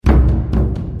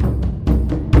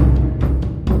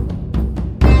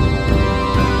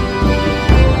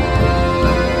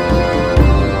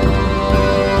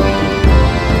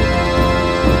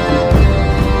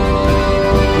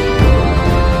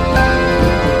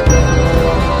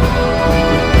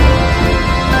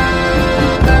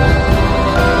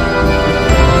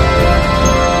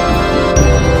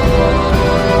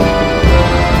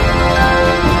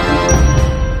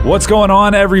What's going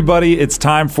on, everybody? It's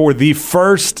time for the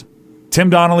first Tim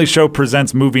Donnelly Show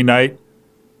Presents Movie Night.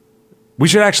 We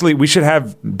should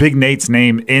have Big Nate's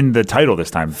name in the title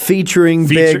this time. Featuring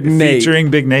Big Nate.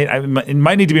 Featuring Big Nate. It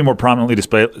might need to be more prominently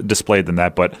displayed than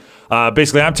that, but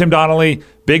basically, I'm Tim Donnelly.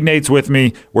 Big Nate's with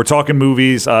me. We're talking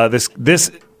movies. This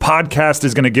podcast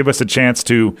is going to give us a chance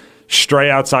to stray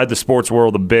outside the sports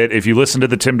world a bit. If you listen to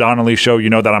the Tim Donnelly Show, you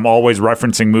know that I'm always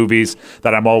referencing movies,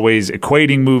 that I'm always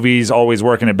equating movies, always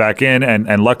working it back in,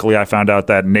 and luckily I found out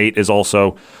that Nate is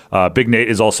also, Big Nate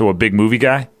is also a big movie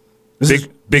guy.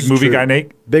 Big movie guy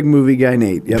Nate? Big movie guy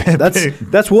Nate. Yep.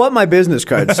 That's what my business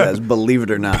card says, believe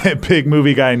it or not. Big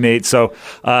movie guy Nate. So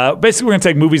basically we're going to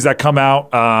take movies that come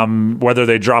out, whether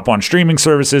they drop on streaming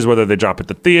services, whether they drop at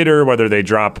the theater, whether they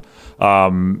drop,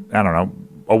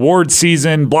 award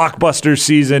season, blockbuster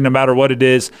season, no matter what it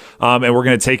is. And we're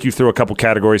going to take you through a couple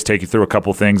categories, take you through a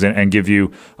couple things, and give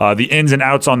you the ins and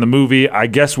outs on the movie. I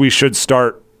guess we should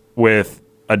start with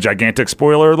a gigantic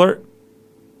spoiler alert.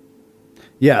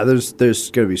 Yeah, there's going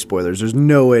to be spoilers. There's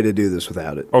no way to do this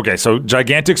without it. Okay, so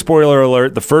gigantic spoiler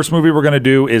alert. The first movie we're going to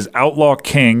do is Outlaw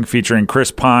King, featuring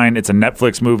Chris Pine. It's a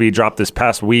Netflix movie, dropped this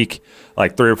past week,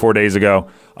 like 3 or 4 days ago.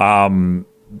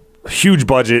 Huge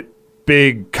budget,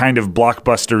 big kind of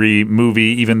blockbustery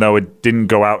movie, even though it didn't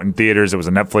go out in theaters. It was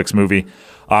a Netflix movie.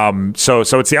 So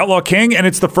it's the Outlaw King, and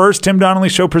it's the first Tim Donnelly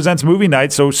Show Presents Movie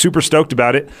Night, so super stoked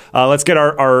about it. Let's get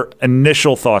our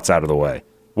initial thoughts out of the way.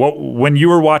 When you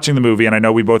were watching the movie, and I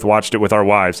know we both watched it with our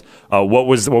wives, what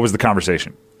was the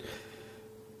conversation?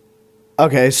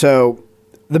 Okay, so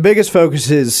the biggest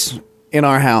focus is in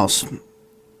our house.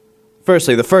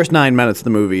 Firstly, the first 9 minutes of the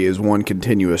movie is one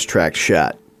continuous track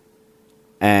shot.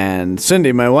 And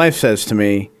Cindy, my wife, says to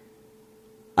me,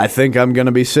 I think I'm going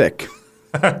to be sick.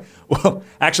 Well,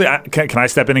 actually, can I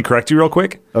step in and correct you real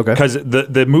quick? Okay. Because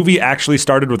the movie actually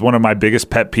started with one of my biggest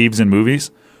pet peeves in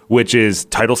movies, which is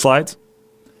title slides.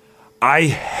 I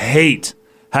hate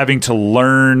having to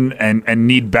learn and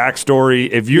need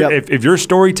backstory. If your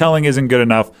storytelling isn't good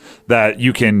enough that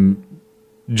you can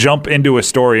jump into a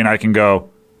story and I can go,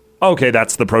 okay,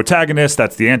 that's the protagonist,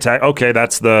 that's the okay,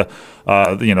 that's the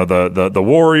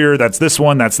warrior, that's this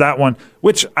one, that's that one.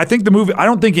 Which I think the movie, I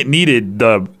don't think it needed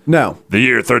the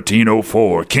year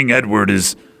 1304. King Edward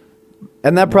is,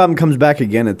 and that problem comes back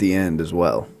again at the end as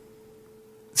well.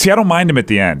 See, I don't mind him at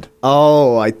the end.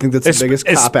 Oh, I think that's the biggest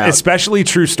cop-out. Especially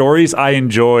true stories. I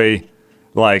enjoy,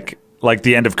 like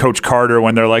the end of Coach Carter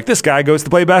when they're like, this guy goes to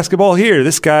play basketball here.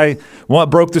 This guy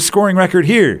broke the scoring record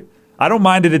here. I don't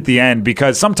mind it at the end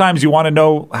because sometimes you want to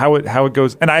know how it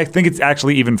goes. And I think it's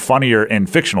actually even funnier in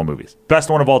fictional movies. Best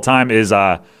one of all time is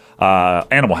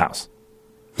Animal House,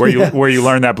 where you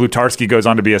learn that Blutarsky goes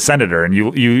on to be a senator, and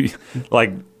you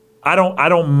like. I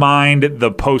don't mind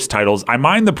the post titles. I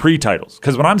mind the pre titles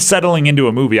because when I'm settling into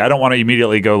a movie, I don't want to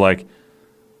immediately go like,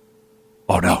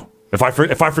 "Oh no! If I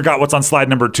forgot what's on slide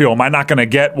number 2, am I not going to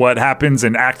get what happens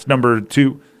in act number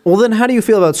 2?" Well, then how do you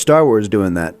feel about Star Wars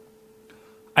doing that?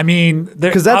 I mean,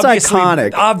 because that's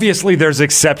iconic. Obviously, there's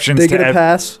exceptions. They get a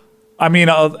pass. I mean,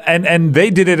 and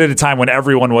they did it at a time when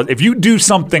everyone was. If you do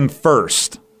something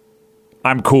first,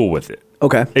 I'm cool with it.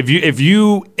 Okay. If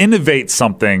you innovate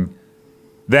something,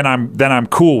 then I'm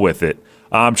cool with it.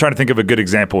 I'm trying to think of a good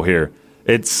example here.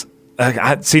 It's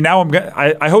now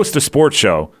I host a sports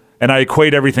show and I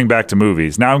equate everything back to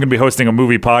movies. Now I'm going to be hosting a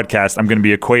movie podcast. I'm going to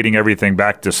be equating everything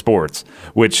back to sports,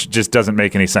 which just doesn't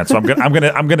make any sense. So I'm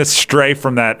going to stray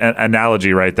from that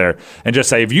analogy right there and just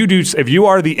say if you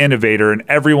are the innovator and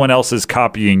everyone else is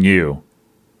copying you,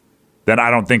 then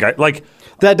I don't think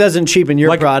that doesn't cheapen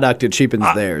your product. It cheapens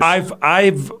theirs.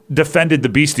 I've defended the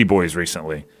Beastie Boys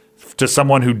recently to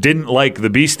someone who didn't like the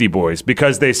Beastie Boys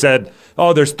because they said,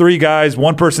 oh, there's 3 guys,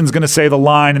 one person's going to say the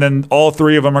line, and then all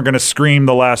 3 of them are going to scream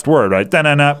the last word, right?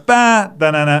 Da-na-na, ba,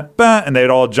 da-na-na, ba, and they'd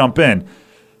all jump in.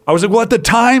 I was like, well, at the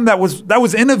time, that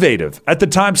was innovative. At the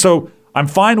time, so I'm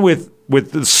fine with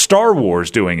Star Wars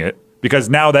doing it because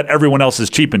now that everyone else has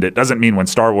cheapened it, doesn't mean when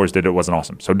Star Wars did it wasn't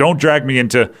awesome. So don't drag me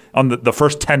into, on the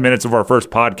first 10 minutes of our first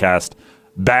podcast,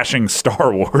 bashing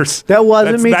Star Wars. That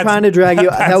wasn't me trying to drag you.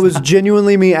 That was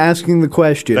genuinely me asking the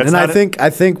question. And I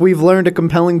think we've learned a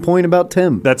compelling point about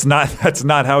Tim. That's not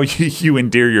how you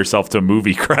endear yourself to a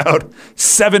movie crowd.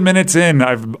 7 minutes in,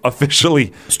 I've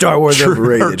officially Star Wars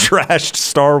overrated. Trashed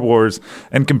Star Wars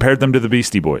and compared them to the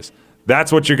Beastie Boys.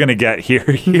 That's what you're going to get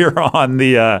here on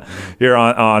the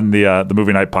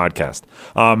Movie Night podcast.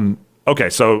 Okay,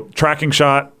 so tracking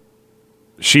shot.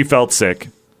 She felt sick.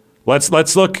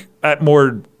 Let's look at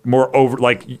more over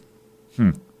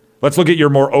Let's look at your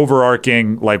more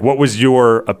overarching, like, what was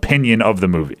your opinion of the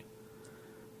movie?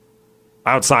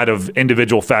 outside of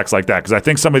individual facts like that, because I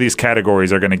think some of these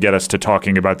categories are going to get us to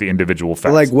talking about the individual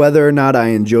facts. Like whether or not I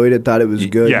enjoyed it, thought it was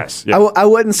good. Yes. Yeah. I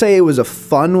wouldn't say it was a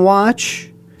fun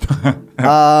watch. Kind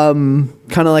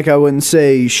of like I wouldn't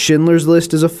say Schindler's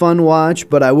List is a fun watch,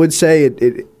 but I would say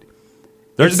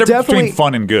there's a difference between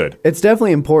fun and good. It's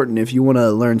definitely important if you want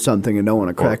to learn something and don't want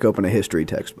to crack open a history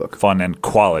textbook. Fun and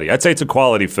quality. I'd say it's a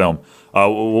quality film.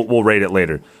 We'll rate it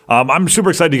later. I'm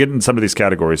super excited to get in some of these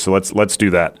categories, so let's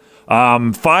do that.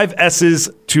 5 S's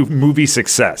to movie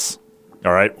success.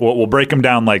 All right, we'll break them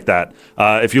down like that.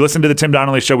 If you listen to the Tim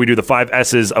Donnelly Show, we do the 5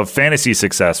 S's of fantasy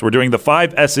success. We're doing the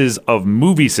 5 S's of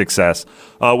movie success,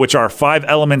 which are 5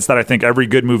 elements that I think every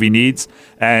good movie needs.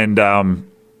 And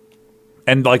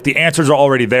like the answers are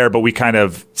already there, but we kind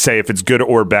of say if it's good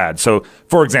or bad. So,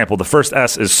 for example, the first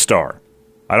S is star.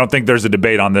 I don't think there's a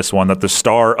debate on this one that the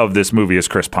star of this movie is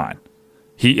Chris Pine.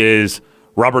 He is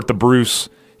Robert the Bruce.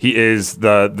 He is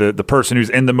the person who's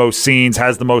in the most scenes,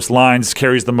 has the most lines,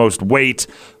 carries the most weight,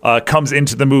 comes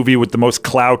into the movie with the most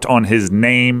clout on his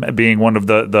name, being one of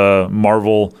the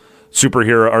Marvel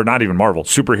superhero, or not even Marvel,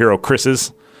 superhero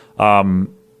Chris's.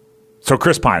 So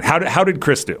Chris Pine, how did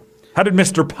Chris do? How did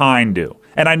Mr. Pine do?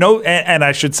 And I know, and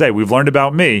I should say, we've learned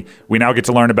about me. We now get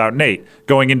to learn about Nate.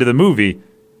 Going into the movie,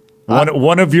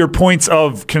 one of your points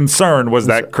of concern was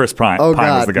that Chris Pine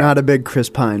was the guy. Not a big Chris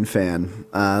Pine fan.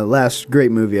 Last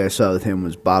great movie I saw with him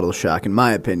was Bottle Shock, in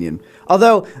my opinion.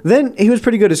 Although, then he was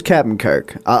pretty good as Captain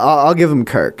Kirk. I'll give him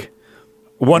Kirk.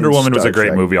 Wonder Woman was a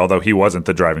great movie, although he wasn't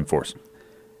the driving force.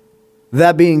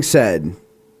 That being said,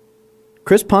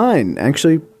 Chris Pine,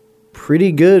 actually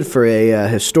pretty good for a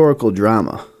historical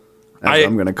drama, as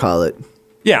I'm going to call it.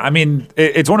 Yeah, I mean,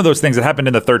 it's one of those things that happened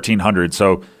in the 1300s,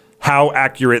 so how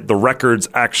accurate the records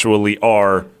actually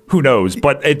are, who knows?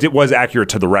 But it was accurate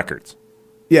to the records.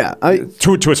 Yeah.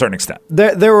 To a certain extent.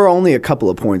 There were only a couple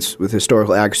of points with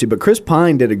historical accuracy, but Chris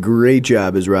Pine did a great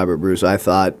job as Robert Bruce, I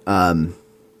thought.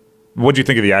 What do you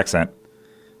think of the accent?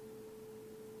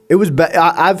 It was.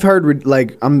 I've heard,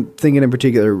 I'm thinking in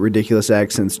particular, ridiculous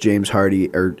accents, James Hardy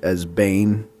or as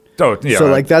Bane. Oh, yeah.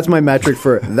 So, that's my metric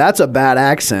for, that's a bad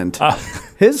accent.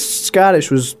 His Scottish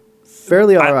was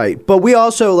fairly all right. But we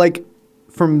also,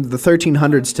 from the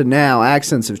 1300s to now,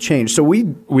 accents have changed. So we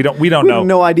don't know. Have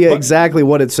no idea exactly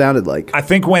what it sounded like. I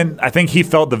think he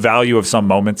felt the value of some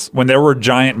moments. When there were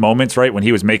giant moments, right? When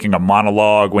he was making a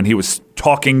monologue, when he was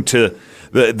talking to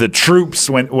the troops,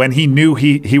 when he knew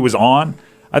he was on.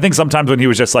 I think sometimes when he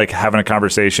was just having a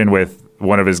conversation with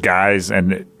one of his guys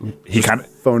and he kind of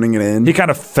phoning it in, he kind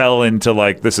of fell into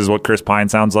this is what Chris Pine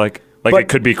sounds like. It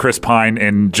could be Chris Pine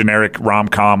in generic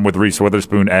rom-com with Reese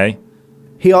Witherspoon,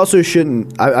 He also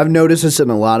shouldn't. I've noticed this in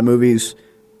a lot of movies.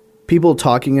 People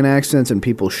talking in accents and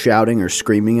people shouting or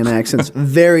screaming in accents,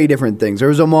 very different things. There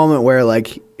was a moment where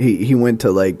he went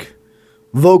to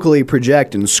vocally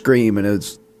project and scream, and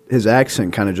his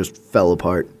accent kind of just fell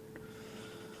apart.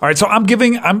 All right, so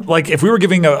if we were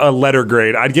giving a letter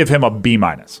grade, I'd give him a B-.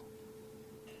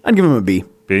 I'd give him a B.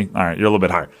 B? All right, you're a little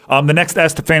bit higher. The next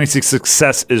S to fantasy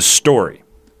success is story,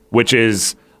 which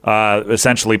is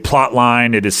essentially plot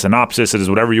line. It is synopsis. It is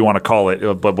whatever you want to call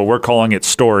it, but we're calling it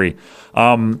story.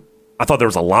 I thought there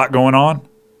was a lot going on.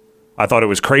 I thought it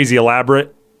was crazy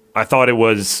elaborate. I thought it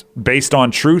was based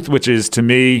on truth, which is, to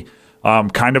me,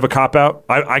 kind of a cop-out.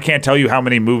 I can't tell you how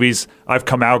many movies I've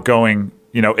come out going,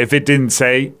 if it didn't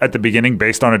say at the beginning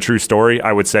based on a true story,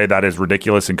 I would say that is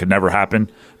ridiculous and could never happen.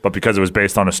 But because it was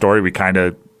based on a story, we kind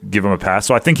of give him a pass.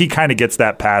 So I think he kind of gets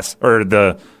that pass, or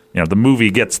the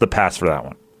movie gets the pass for that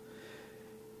one.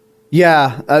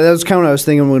 Yeah, that was kind of what I was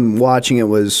thinking when watching it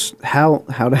was how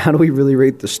do we really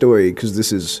rate the story? Because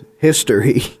this is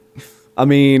history. I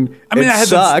mean, it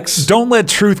sucks. Don't let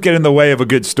truth get in the way of a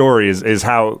good story is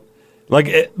how...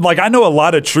 I know a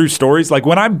lot of true stories.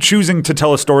 When I'm choosing to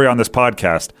tell a story on this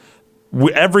podcast,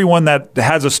 everyone that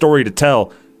has a story to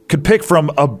tell could pick from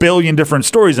a billion different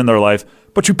stories in their life,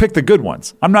 but you pick the good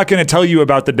ones. I'm not going to tell you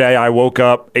about the day I woke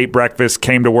up, ate breakfast,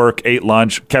 came to work, ate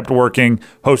lunch, kept working,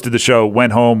 hosted the show,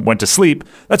 went home, went to sleep.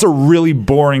 That's a really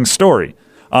boring story.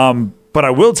 But I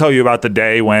will tell you about the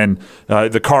day when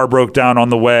the car broke down on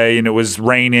the way and it was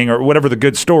raining, or whatever the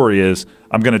good story is.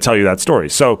 I'm going to tell you that story.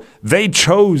 So they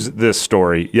chose this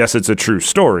story. Yes, it's a true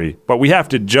story, but we have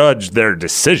to judge their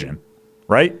decision,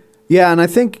 right? Yeah, and I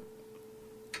think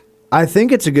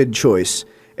it's a good choice.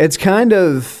 It's kind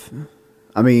of,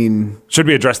 should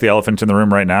we address the elephant in the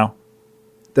room right now?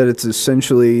 That it's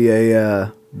essentially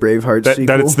a Braveheart sequel?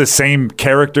 That it's the same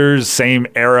characters, same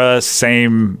era,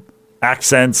 same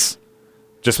accents,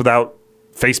 just without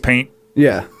face paint.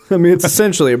 Yeah. It's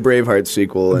essentially a Braveheart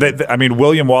sequel.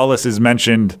 William Wallace is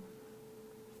mentioned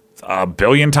a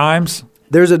billion times.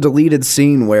 There's a deleted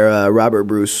scene where Robert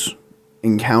Bruce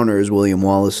encounters William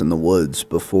Wallace in the woods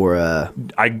before.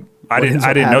 I didn't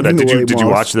know that. Did you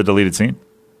watch the deleted scene?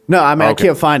 No, I mean, Okay. I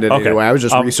can't find it Okay. anyway. I was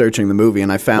just researching the movie,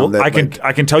 and I found that.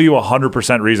 I can tell you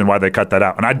 100% reason why they cut that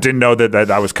out, and I didn't know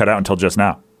that was cut out until just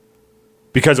now,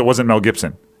 because it wasn't Mel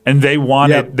Gibson, and they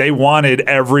wanted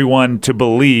everyone to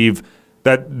believe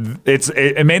that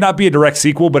it may not be a direct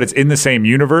sequel, but it's in the same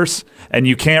universe, and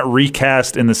you can't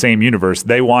recast in the same universe.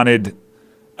 They wanted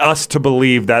us to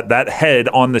believe that head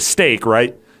on the stake,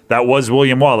 right? That was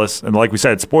William Wallace, and like we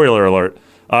said, spoiler alert.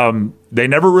 They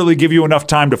never really give you enough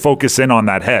time to focus in on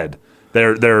that head.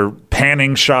 They're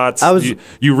panning shots.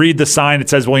 You read the sign, it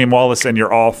says William Wallace, and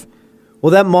you're off.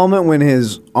 Well, that moment when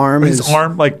his arm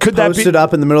like, could that be posted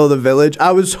up in the middle of the village,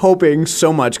 I was hoping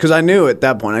so much, because I knew at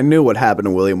that point, I knew what happened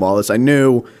to William Wallace. I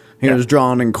knew he was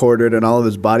drawn and quartered and all of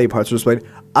his body parts were displayed.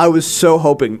 I was so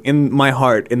hoping in my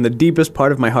heart, in the deepest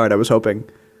part of my heart, I was hoping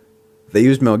they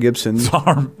used Mel Gibson's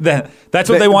arm. That's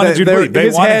what they wanted you to believe.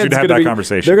 They wanted you to have that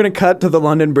conversation. They're going to cut to the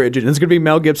London Bridge, and it's going to be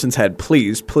Mel Gibson's head.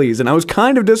 Please, please. And I was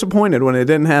kind of disappointed when it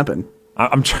didn't happen.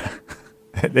 I'm trying.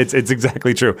 It's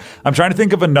exactly true. I'm trying to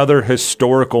think of another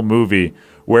historical movie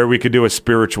where we could do a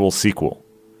spiritual sequel.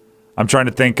 I'm trying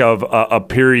to think of a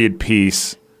period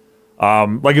piece.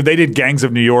 Like if they did Gangs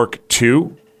of New York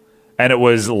 2, and it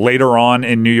was later on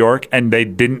in New York, and they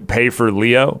didn't pay for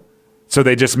Leo, so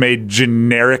they just made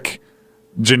generic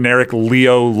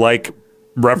Leo-like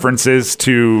references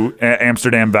to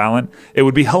Amsterdam Valen, it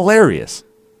would be hilarious.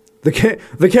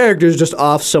 The character's just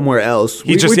off somewhere else.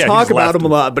 We talk about him a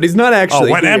lot, but he's not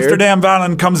actually when here. Amsterdam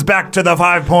Valen comes back to the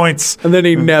 5 points. And then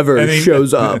he never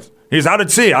shows up. He's out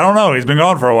at sea. I don't know. He's been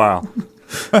gone for a while.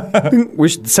 We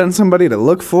should send somebody to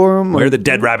look for him. Where are the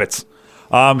dead rabbits?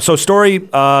 So story,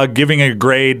 giving a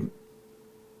grade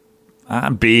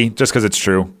B, just because it's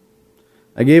true.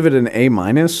 I gave it an A-.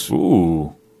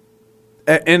 Ooh.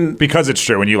 And because it's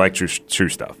true, and you like true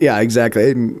stuff. Yeah,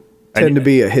 exactly. I tend to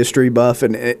be a history buff,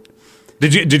 and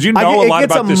Did you know a lot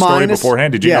about this story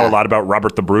beforehand? Did you know a lot about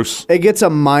Robert the Bruce? It gets a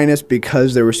minus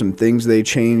because there were some things they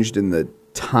changed in the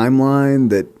timeline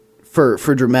that for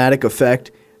dramatic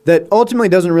effect that ultimately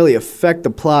doesn't really affect the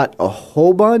plot a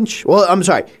whole bunch. Well, I'm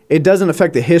sorry, it doesn't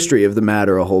affect the history of the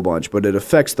matter a whole bunch, but it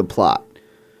affects the plot.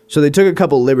 So they took a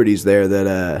couple liberties there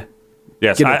that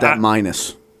get it that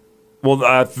minus.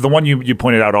 Well, the one you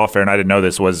pointed out off air, and I didn't know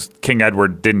this, was King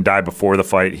Edward didn't die before the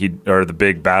fight, or the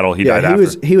big battle. He died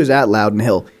after. He was at Loudon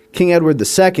Hill. King Edward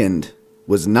II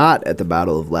was not at the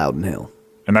Battle of Loudon Hill.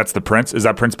 And that's the prince? Is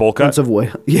that Prince Bullcut? Prince of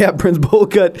Wales. Yeah, Prince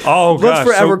Bullcut. Oh, gosh. Let's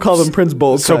forever call him Prince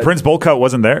Bullcut. So Prince Bullcut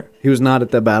wasn't there? He was not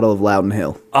at the Battle of Loudon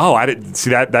Hill. Oh, I didn't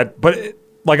see that. But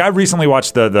I recently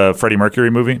watched the Freddie Mercury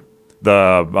movie,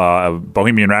 the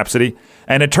Bohemian Rhapsody,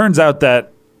 and it turns out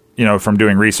that, from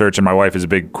doing research, and my wife is a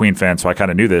big Queen fan, so I kind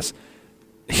of knew this,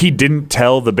 he didn't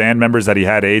tell the band members that he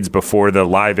had AIDS before the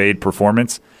Live Aid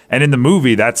performance. And in the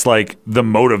movie, that's like the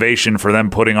motivation for them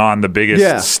putting on the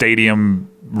biggest stadium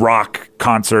rock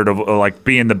concert of like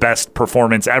being the best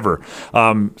performance ever.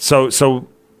 So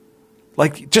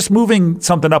like just moving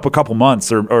something up a couple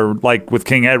months or like with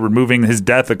King Edward, moving his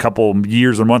death a couple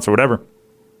years or months or whatever,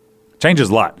 changes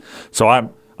a lot. So I'm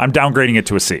downgrading it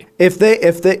to a C. If they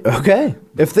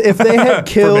had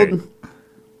killed,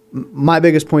 my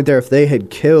biggest point there, if they had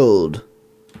killed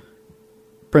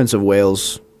Prince of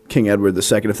Wales, King Edward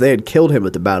II, if they had killed him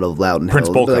at the Battle of Loudon Hill, Prince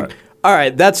Bullcut. like, all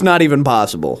right, that's not even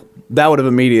possible. That would have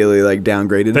immediately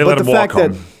downgraded. They let him walk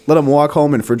home. Let him walk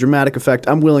home, and for dramatic effect,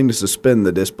 I'm willing to suspend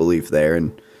the disbelief there.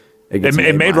 And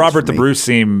it made Robert the Bruce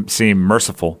seem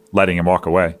merciful, letting him walk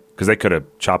away, because they could have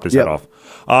chopped his head off.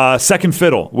 Second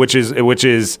fiddle, which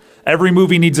is every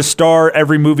movie needs a star.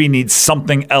 Every movie needs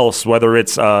something else, whether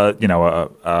it's an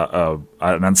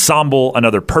ensemble,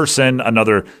 another person,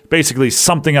 basically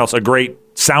something else, a great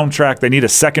soundtrack. They need a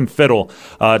second fiddle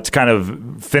to kind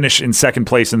of finish in second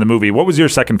place in the movie. What was your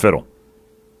second fiddle?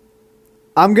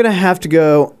 I'm going to have to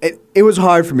go. It was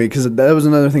hard for me because that was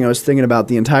another thing I was thinking about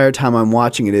the entire time I'm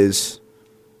watching it is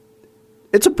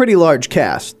it's a pretty large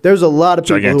cast. There's a lot of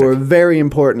people who are very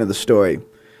important to the story.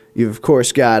 You've, of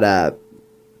course, got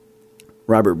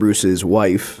Robert Bruce's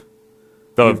wife.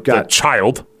 The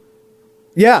child.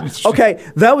 Yeah. Okay.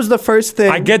 That was the first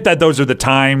thing. I get that those are the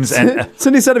times. And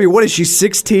Cindy said to me, "What is she,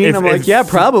 16?" I'm like, "Yeah,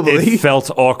 probably." It felt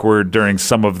awkward during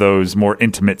some of those more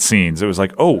intimate scenes. It was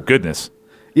like, oh, goodness.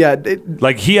 Yeah.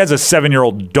 Like he has a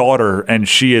 7-year-old daughter, and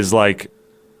she is like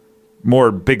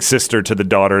more big sister to the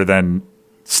daughter than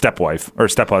stepwife or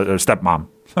stepmom.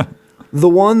 The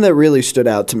one that really stood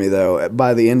out to me, though,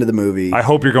 by the end of the movie. I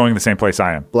hope you're going the same place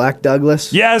I am. Black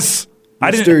Douglas. Yes.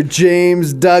 Mr.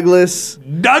 James Douglas.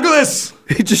 Douglas!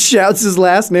 He just shouts his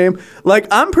last name. Like,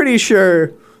 I'm pretty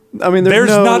sure. I mean, there's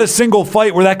not a single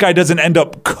fight where that guy doesn't end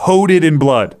up coated in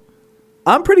blood.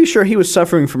 I'm pretty sure he was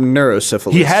suffering from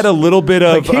neurosyphilis. He had a little bit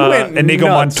of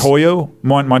Inigo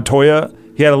Montoya.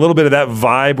 He had a little bit of that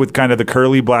vibe with kind of the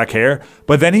curly black hair,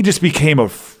 but then he just became a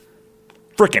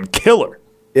freaking killer.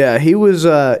 Yeah, he was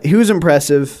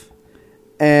impressive,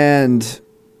 and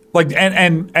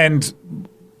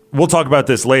we'll talk about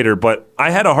this later. But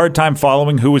I had a hard time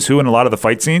following who was who in a lot of the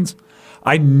fight scenes.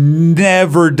 I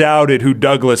never doubted who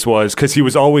Douglas was because he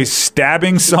was always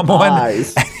stabbing someone. And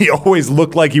he always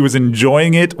looked like he was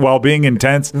enjoying it while being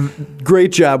intense.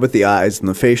 Great job with the eyes and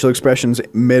the facial expressions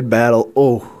mid-battle.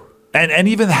 Oh. And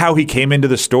even how he came into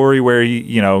the story where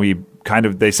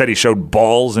they said he showed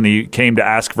balls and he came to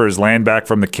ask for his land back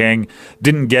from the king,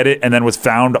 didn't get it, and then was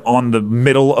found on the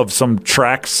middle of some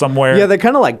tracks somewhere. Yeah, they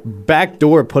kind of like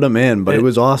backdoor put him in, but it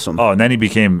was awesome. Oh, and then he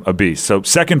became a beast. So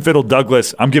second fiddle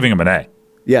Douglas, I'm giving him an A.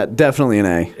 Yeah, definitely an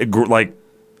A.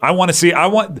 I want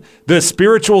the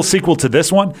spiritual sequel to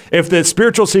this one. If the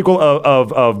spiritual sequel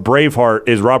of Braveheart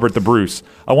is Robert the Bruce,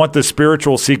 I want the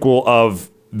spiritual sequel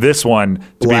of this one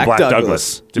to be Black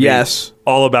Douglas. Yes.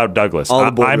 All about Douglas.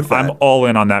 I'm all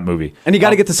in on that movie. And you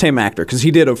got to get the same actor because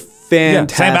he did a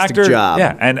fantastic job.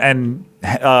 Yeah, and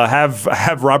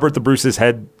have Robert the Bruce's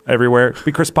head everywhere.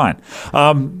 Be Chris Pine.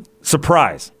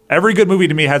 Surprise. Every good movie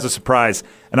to me has a surprise.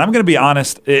 And I'm going to be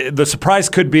honest, the surprise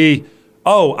could be,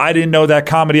 oh, I didn't know that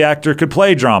comedy actor could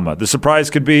play drama. The surprise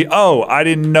could be, oh, I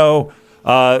didn't know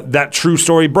that true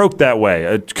story broke that way.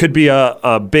 It could be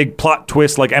a big plot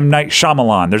twist like M. Night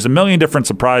Shyamalan. There's a million different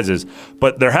surprises,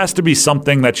 but there has to be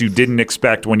something that you didn't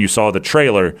expect when you saw the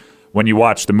trailer, when you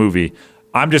watched the movie.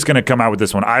 I'm just going to come out with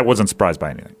this one. I wasn't surprised by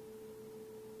anything.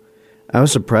 I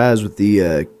was surprised with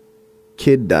the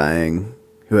kid dying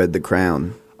who had the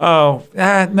crown. Oh,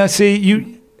 no,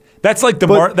 see, that's like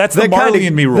that's the Marley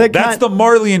and Me rule. That's the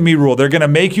Marley and Me rule. They're going to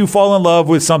make you fall in love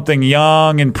with something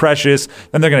young and precious,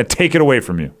 then they're going to take it away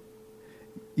from you.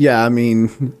 Yeah, I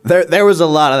mean, there was a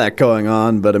lot of that going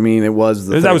on, but I mean, it was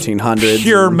the 1300s. Was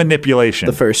pure manipulation.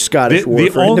 The first Scottish War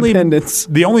for Independence.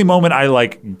 The only moment I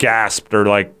gasped or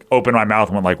opened my mouth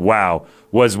and went wow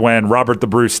was when Robert the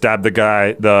Bruce stabbed the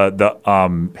guy,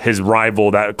 his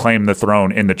rival that claimed the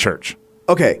throne in the church.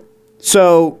 Okay.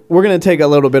 So we're going to take a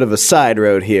little bit of a side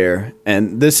road here,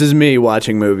 and this is me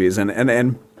watching movies,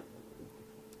 and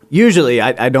usually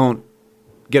I don't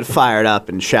get fired up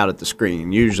and shout at the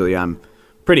screen. Usually I'm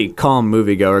pretty calm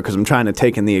moviegoer because I'm trying to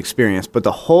take in the experience. But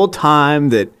the whole time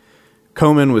that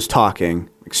Coman was talking,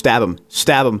 stab him,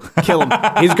 kill him.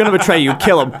 He's going to betray you,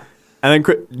 kill him. And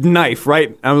then knife,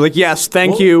 right? I was like, yes,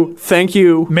 thank you.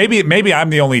 Maybe I'm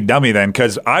the only dummy then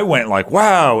because I went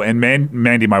wow, and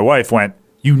Mandy, my wife, went,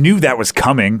 you knew that was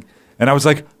coming. And I was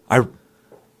like, I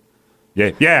knew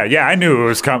it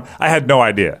was coming. I had no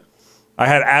idea. I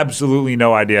had absolutely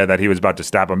no idea that he was about to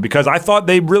stab him because I thought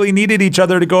they really needed each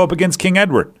other to go up against King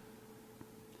Edward.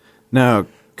 No,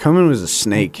 Coman was a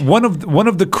snake. One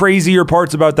of the crazier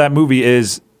parts about that movie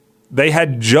is they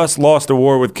had just lost a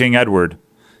war with King Edward.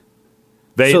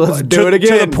 So let's do it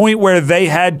again. To the point where they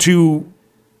had to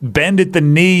bend at the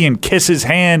knee and kiss his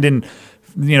hand and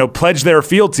pledge their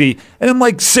fealty. And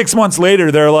then 6 months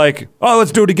later, they're like, oh,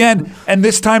 let's do it again. And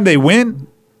this time they win.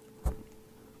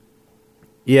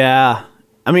 Yeah.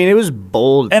 I mean, it was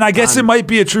bold. And I guess it might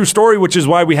be a true story, which is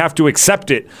why we have to accept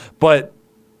it. But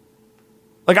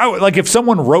if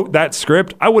someone wrote that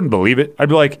script, I wouldn't believe it. I'd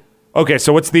be like, okay,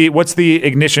 so what's the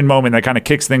ignition moment that kind of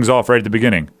kicks things off right at the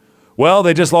beginning? Well,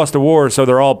 they just lost a war, so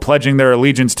they're all pledging their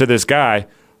allegiance to this guy.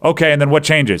 Okay, and then what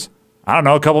changes? I don't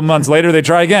know. A couple months later, they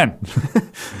try again.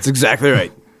 That's exactly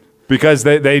right. Because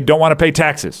they don't want to pay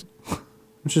taxes.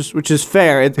 Which is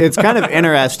fair. It's kind of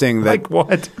interesting that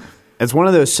what? It's one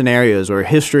of those scenarios where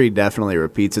history definitely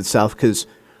repeats itself because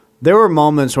there were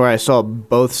moments where I saw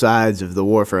both sides of the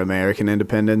war for American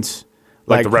independence.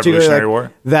 Like the Revolutionary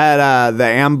War? That the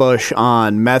ambush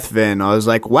on Methvin, I was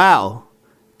like, wow,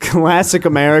 classic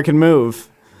American move.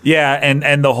 Yeah,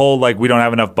 and the whole we don't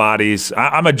have enough bodies.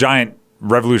 I'm a giant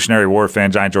Revolutionary War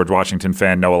fan, giant George Washington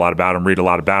fan, know a lot about him, read a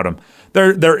lot about him.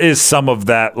 There is some of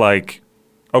that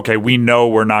okay, we know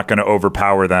we're not going to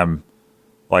overpower them.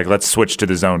 Let's switch to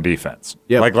the zone defense.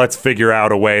 Yep. Let's figure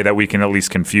out a way that we can at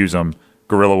least confuse them.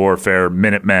 Guerrilla warfare,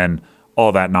 Minutemen,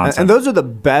 all that nonsense. And those are the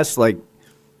best,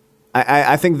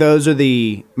 I think those are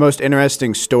the most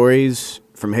interesting stories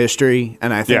from history,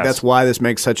 and I think that's why this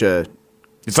makes such a...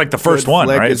 It's the first one,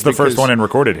 right? It's the first one in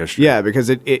recorded history. Yeah, because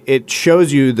it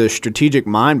shows you the strategic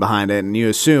mind behind it, and you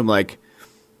assume,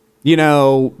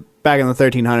 back in the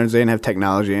 1300s, they didn't have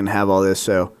technology, they didn't have all this,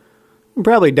 so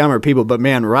probably dumber people. But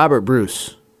man, Robert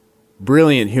Bruce,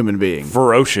 brilliant human being.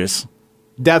 Ferocious.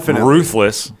 Definitely.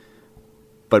 Ruthless.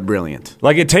 But brilliant.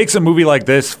 Like, it takes a movie like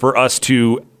this for us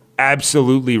to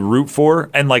absolutely root for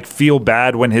and, like, feel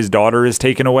bad when his daughter is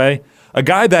taken away. A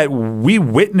guy that we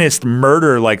witnessed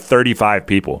murder, like, 35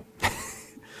 people.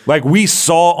 Like, we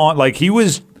saw on, like,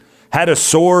 had a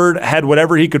sword, had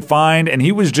whatever he could find, and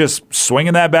he was just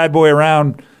swinging that bad boy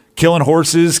around, killing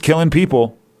horses, killing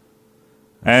people.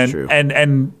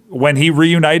 And when he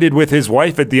reunited with his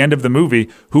wife at the end of the movie,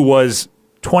 who was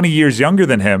 20 years younger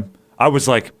than him, I was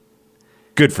like,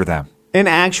 good for them. In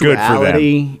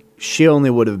actuality, she only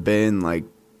would have been like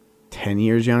 10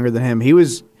 years younger than him. He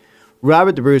was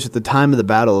Robert the Bruce at the time of the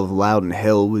Battle of Loudon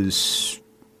Hill was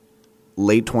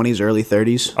late 20s, early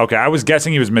 30s. Okay, I was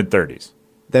guessing he was mid-30s.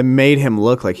 That made him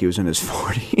look like he was in his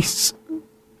 40s.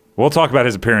 We'll talk about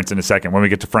his appearance in a second when we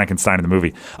get to Frankenstein in the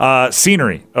movie.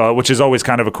 Scenery, which is always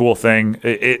kind of a cool thing.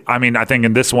 I think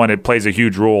in this one it plays a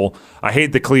huge role. I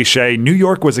hate the cliche, New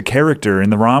York was a character in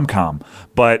the rom-com.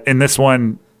 But in this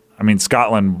one, I mean,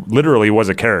 Scotland literally was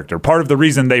a character. Part of the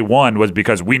reason they won was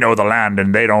because we know the land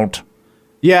and they don't.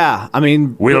 Yeah, I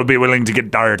mean... We'll be willing to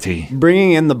get dirty.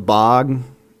 Bringing in the bog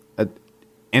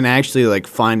and actually like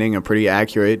finding a pretty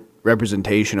accurate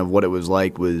representation of what it was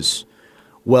like was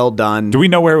well done. Do we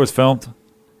know where it was filmed?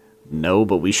 No,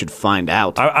 but we should find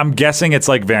out. I'm guessing it's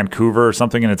like Vancouver or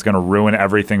something, and it's going to ruin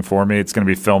everything for me. It's going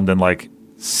to be filmed in like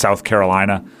South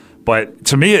Carolina. But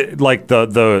to me, like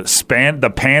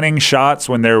the panning shots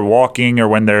when they're walking or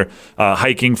when they're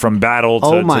hiking from battle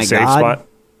to safe spot.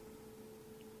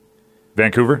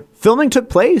 Vancouver? Filming took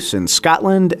place in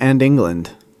Scotland and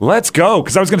England. Let's go,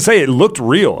 because I was going to say it looked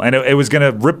real, and it was going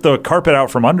to rip the carpet out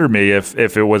from under me if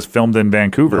it was filmed in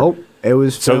Vancouver. Oh, it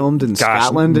was filmed in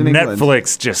Scotland and England.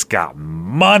 Netflix just got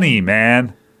money,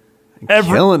 man.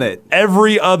 Killing it.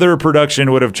 Every other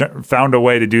production would have found a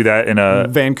way to do that in a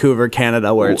Vancouver,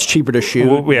 Canada, where it's cheaper to shoot.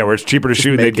 Yeah, where it's cheaper to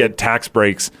shoot, they'd get tax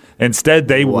breaks. Instead,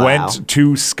 they went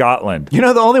to Scotland. You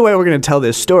know, the only way we're going to tell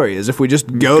this story is if we just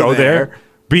go there.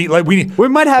 We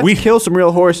might have to kill some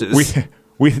real horses.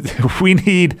 We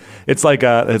need. It's like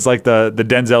the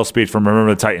Denzel speech from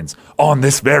Remember the Titans. On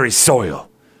this very soil,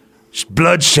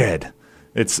 bloodshed.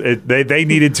 They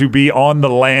needed to be on the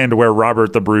land where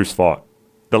Robert the Bruce fought,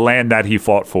 the land that he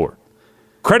fought for.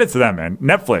 Credit to them, man.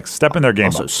 Netflix, step in their game.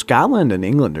 Also, Scotland and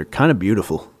England are kind of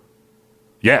beautiful.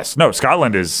 Yes, no,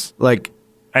 Scotland is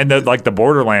and the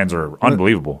borderlands are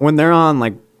unbelievable. When they're on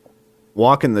like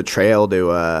walking the trail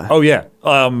to oh yeah,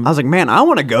 I was like, man, I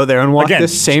want to go there and walk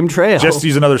this same trail. Just to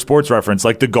use another sports reference,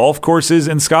 like the golf courses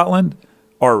in Scotland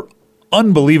are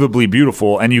unbelievably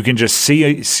beautiful, and you can just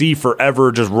see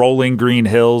forever just rolling green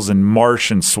hills and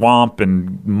marsh and swamp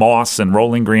and moss and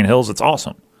rolling green hills. It's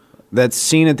awesome. That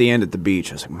scene at the end at the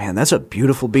beach, I was like, man, that's a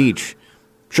beautiful beach.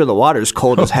 Sure, the water's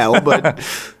cold as hell, but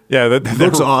yeah, that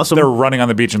looks awesome. They're running on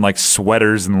the beach in like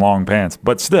sweaters and long pants,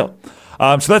 but still.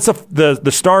 So that's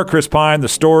the star, Chris Pine. The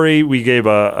story, we gave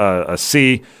a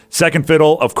C. Second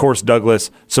fiddle, of course,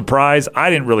 Douglas. Surprise, I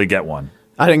didn't really get one.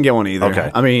 I didn't get one either.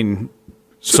 Okay. I mean,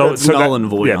 so null and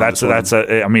void. Yeah,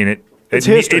 it's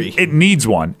history. It needs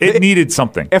one. It needed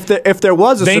something. If there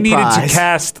was a they surprise. needed to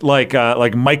cast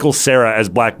like Michael Cera as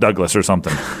Black Douglas or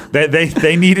something.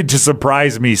 they needed to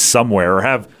surprise me somewhere or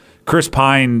have Chris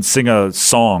Pine sing a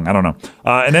song. I don't know.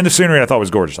 And then the scenery I thought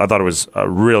was gorgeous. I thought it was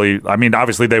really. I mean,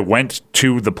 obviously they went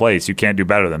to the place. You can't do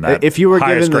better than that. If you were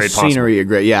giving the scenery a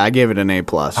grade, I gave it an A+.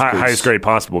 Highest grade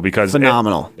possible because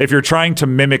phenomenal. If you're trying to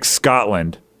mimic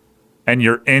Scotland and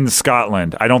you're in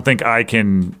Scotland, I don't think I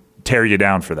can tear you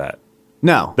down for that.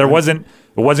 No, it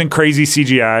wasn't crazy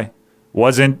CGI.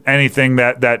 Wasn't anything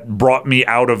that brought me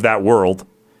out of that world.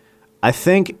 I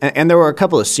think, and there were a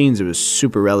couple of scenes that was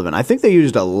super relevant. I think they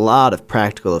used a lot of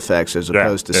practical effects as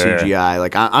opposed to CGI. Yeah.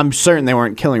 Like I'm certain they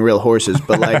weren't killing real horses,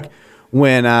 but like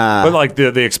when but like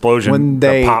the explosion, when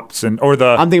the pops I'm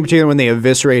thinking particularly when they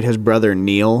eviscerate his brother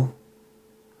Neil.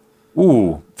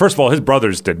 Ooh, first of all, his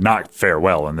brothers did not fare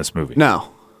well in this movie.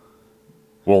 No.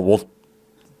 Well,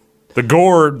 the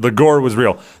gore was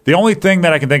real. The only thing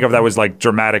that I can think of that was like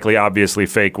dramatically, obviously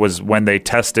fake was when they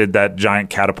tested that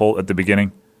giant catapult at the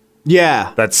beginning.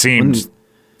 Yeah. That seemed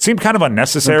kind of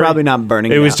unnecessary. Probably not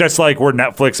burning. It was just like we're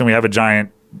Netflix and we have a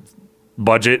giant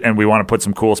budget and we want to put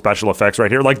some cool special effects right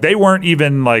here. Like they weren't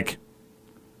even like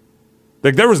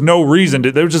there was no reason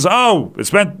to. They were just it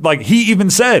spent like he even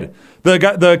said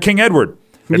the King Edward.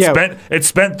 It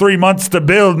spent 3 months to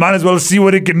build. Might as well see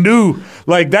what it can do.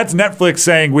 Like that's Netflix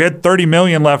saying we had $30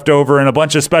 million left over and a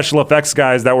bunch of special effects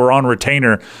guys that were on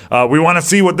retainer. We want to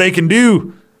see what they can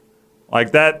do.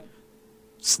 Like that.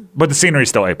 but the scenery is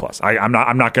still A+. I'm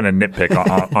not going to nitpick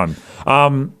on.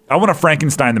 I want to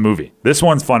Frankenstein the movie. This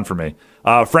one's fun for me.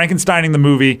 Frankensteining the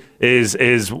movie is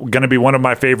going to be one of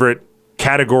my favorite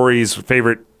categories,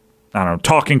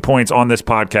 talking points on this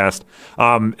podcast.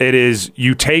 It is,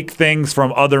 you take things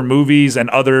from other movies and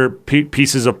other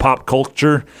pieces of pop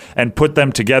culture and put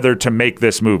them together to make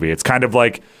this movie. It's kind of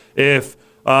like if,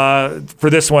 for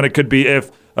this one, it could be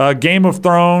if Game of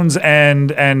Thrones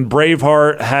and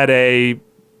Braveheart had a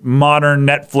modern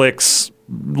Netflix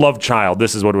love child.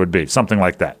 This is what it would be, something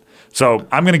like that. So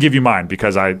I'm going to give you mine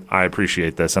because I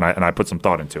appreciate this and I put some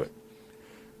thought into it.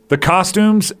 The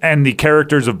costumes and the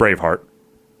characters of Braveheart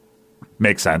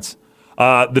make sense.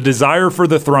 The desire for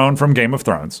the throne from Game of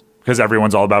Thrones, because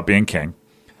everyone's all about being king.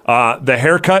 The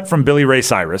haircut from Billy Ray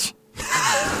Cyrus.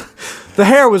 The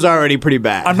hair was already pretty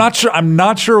bad. I'm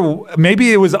not sure.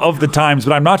 Maybe it was of the times,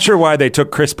 but I'm not sure why they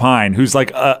took Chris Pine, who's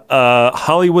like a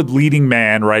Hollywood leading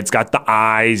man, right? He's got the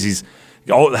eyes.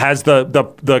 Has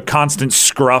the constant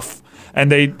scruff,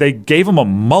 and they gave him a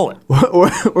mullet.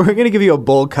 We're going to give you a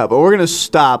bowl cut, but we're going to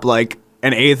stop like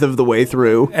an eighth of the way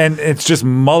through, and it's just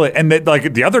mullet. And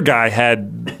the other guy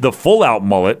had the full out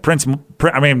mullet,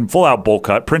 full out bowl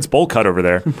cut, Prince bowl cut over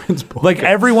there.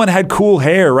 Everyone had cool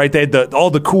hair, right? They had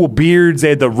all the cool beards. They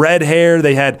had the red hair.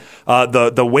 They had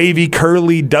the wavy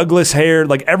curly Douglas hair.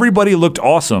 Like everybody looked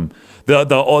awesome.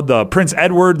 The Prince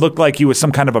Edward looked like he was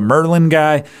some kind of a Merlin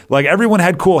guy. Like everyone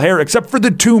had cool hair except for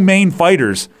the two main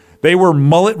fighters. They were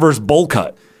mullet versus bowl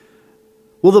cut.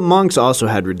 Well, the monks also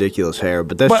had ridiculous hair,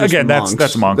 but that's just monks.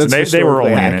 That's monks. They were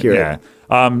only accurate. In it.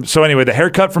 Yeah. So anyway, the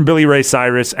haircut from Billy Ray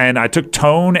Cyrus, and I took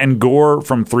tone and gore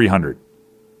from 300.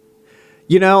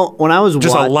 You know, when I was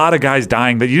just a lot of guys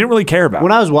dying that you didn't really care about.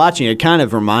 When I was watching, it kind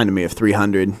of reminded me of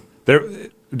 300.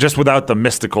 Just without the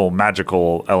mystical,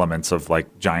 magical elements of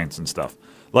like giants and stuff.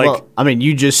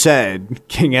 You just said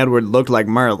King Edward looked like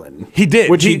Merlin. He did.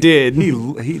 He did. He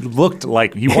looked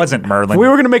like he wasn't Merlin. If we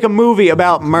were going to make a movie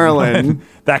about Merlin,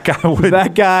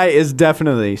 that guy is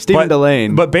definitely Stephen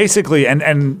Delane. But basically, and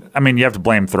I mean, you have to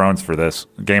blame Thrones for this,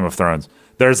 Game of Thrones.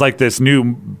 There's like this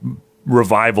new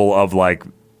revival of like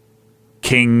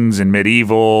kings and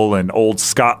medieval and old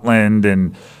Scotland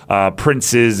and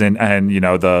princes and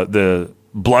the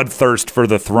bloodthirst for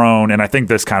the throne, and I think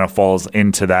this kind of falls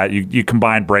into that. You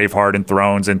combine Braveheart and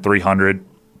Thrones and 300,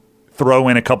 throw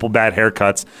in a couple bad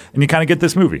haircuts, and you kind of get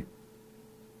this movie.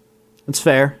 That's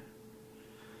fair.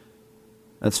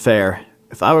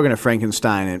 If I were going to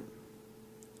Frankenstein it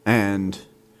and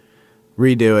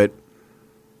redo it,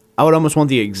 I would almost want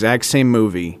the exact same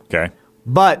movie. Okay.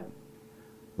 But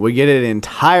we get it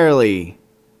entirely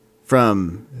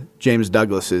from James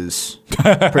Douglas's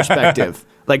perspective.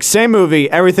 Like, same movie,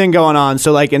 everything going on.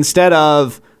 So, like, instead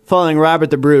of following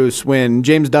Robert the Bruce when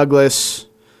James Douglas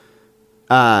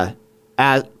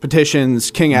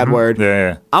petitions King Edward,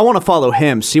 I want to follow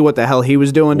him, see what the hell he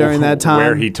was doing during that time.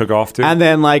 Where he took off to. And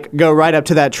then, like, go right up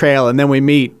to that trail, and then we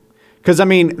meet. Because, I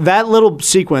mean, that little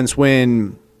sequence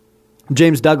when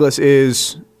James Douglas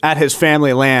is at his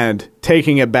family land,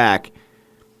 taking it back,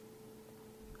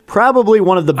 probably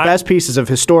one of the best pieces of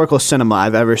historical cinema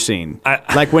I've ever seen.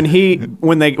 Like when he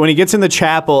gets in the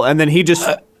chapel and then he just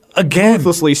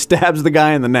ruthlessly stabs the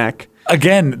guy in the neck.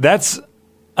 Again, that's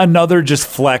another just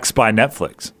flex by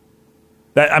Netflix.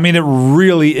 It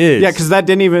really is. Yeah, because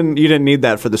you didn't need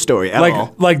that for the story at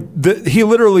all. He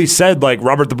literally said, like,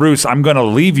 Robert the Bruce, I'm going to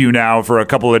leave you now for a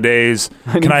couple of days.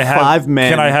 Can I have 5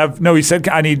 men? No, he said,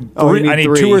 I need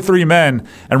 2 or 3 men.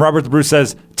 And Robert the Bruce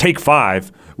says, take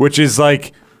 5, which is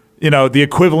like, the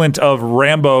equivalent of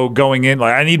Rambo going in,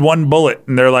 like, I need 1 bullet.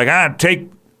 And they're like, take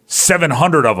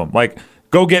 700 of them. Like,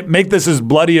 make this as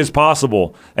bloody as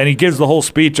possible. And he gives the whole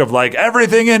speech of, like,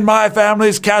 everything in my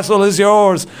family's castle is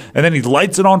yours. And then he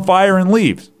lights it on fire and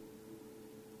leaves.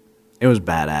 It was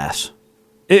badass.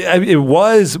 It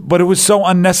was, but it was so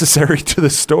unnecessary to the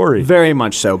story. Very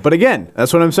much so. But again,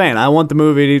 that's what I'm saying. I want the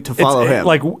movie to follow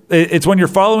him. It's when you're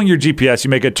following your GPS, you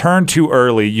make a turn too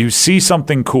early, you see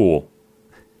something cool.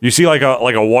 You see like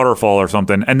a waterfall or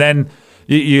something, and then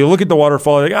you look at the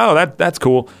waterfall, like, oh, that's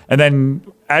cool. And then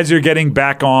as you're getting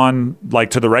back on like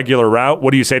to the regular route,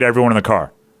 what do you say to everyone in the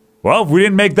car? Well, if we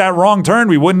didn't make that wrong turn,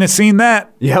 we wouldn't have seen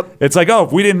that. Yep. It's like,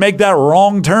 if we didn't make that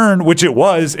wrong turn, which it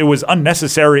was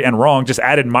unnecessary and wrong, just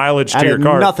added mileage to your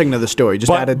car. Nothing to the story,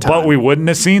 just added time. But we wouldn't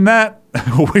have seen that.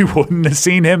 We wouldn't have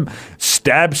seen him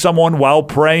stab someone while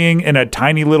praying in a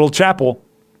tiny little chapel.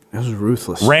 That was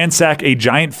ruthless. Ransack a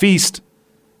giant feast.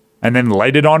 And then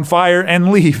light it on fire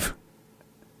and leave.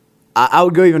 I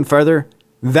would go even further.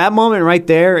 That moment right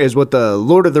there is what the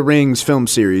Lord of the Rings film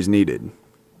series needed.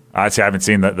 I see. I haven't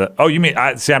seen the. Oh, you mean?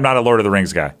 I'm not a Lord of the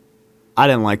Rings guy. I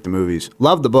didn't like the movies.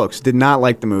 Loved the books. Did not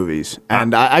like the movies.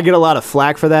 And I get a lot of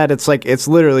flack for that. It's like, it's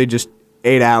literally just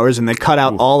 8 hours and they cut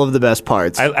out all of the best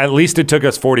parts. At least it took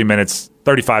us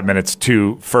 35 minutes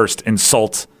to first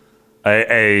insult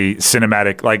a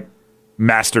cinematic, like,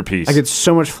 masterpiece. I get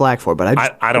so much flack for it, but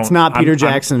I don't. It's not Peter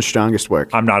Jackson's strongest work.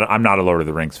 I'm not a Lord of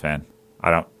the Rings fan.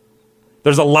 I don't.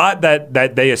 There's a lot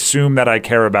that they assume that I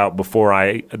care about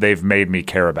before they've made me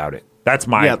care about it. That's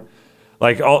my,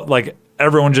 like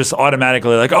everyone just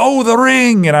automatically like, oh, the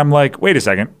ring. And I'm like, wait a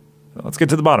second. Let's get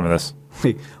to the bottom of this.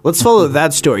 Let's follow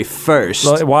that story first.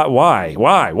 Why?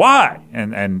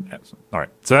 And all right.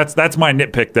 So that's my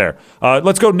nitpick there.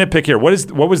 Let's go nitpick here.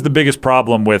 What was the biggest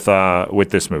problem with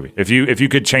this movie? If you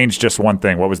could change just one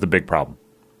thing, what was the big problem?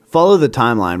 Follow the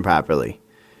timeline properly.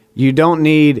 You don't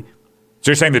need. So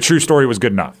you're saying the true story was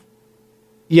good enough?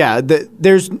 Yeah.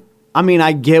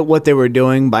 I get what they were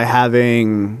doing by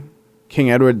having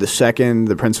King Edward II,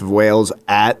 the Prince of Wales,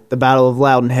 at the Battle of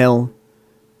Loudon Hill.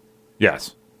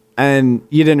 Yes. And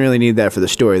you didn't really need that for the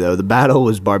story, though. The battle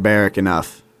was barbaric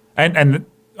enough. And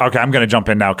okay, I'm going to jump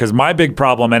in now because my big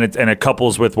problem, and it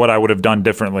couples with what I would have done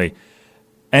differently.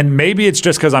 And maybe it's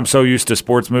just because I'm so used to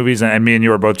sports movies, and me and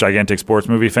you are both gigantic sports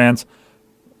movie fans.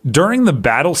 During the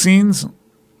battle scenes,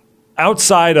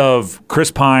 outside of Chris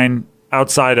Pine,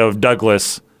 outside of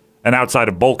Douglas, and outside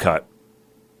of Bolcutt,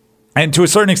 and to a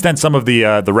certain extent some of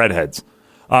the redheads,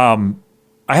 I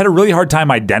had a really hard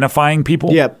time identifying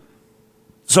people. Yep.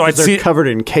 So they're covered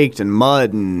in caked in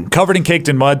mud.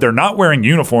 They're not wearing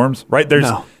uniforms, right?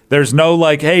 There's no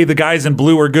like, hey, the guys in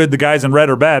blue are good, the guys in red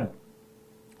are bad.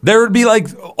 There would be like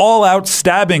all-out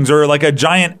stabbings or like a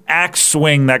giant axe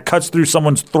swing that cuts through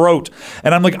someone's throat.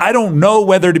 And I'm like, I don't know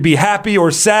whether to be happy or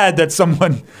sad that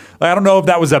someone, I don't know if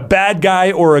that was a bad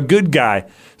guy or a good guy.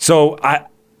 So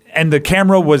and the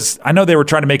camera was, I know they were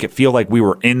trying to make it feel like we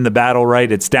were in the battle,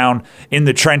 right? It's down in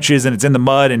the trenches and it's in the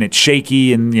mud and it's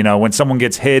shaky. And, when someone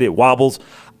gets hit, it wobbles.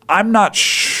 I'm not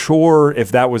sure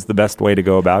if that was the best way to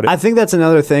go about it. I think that's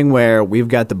another thing where we've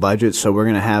got the budget, so we're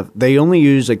going to they only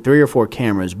use like 3 or 4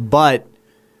 cameras, but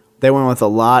they went with a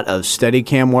lot of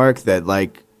Steadicam work that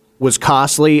like was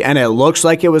costly, and it looks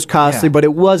like it was costly, but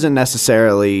it wasn't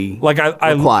necessarily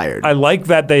required. I like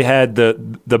that they had the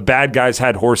bad guys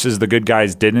had horses, the good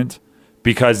guys didn't,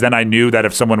 because then I knew that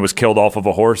if someone was killed off of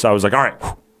a horse, I was like, all right,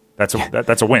 that's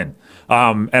a win.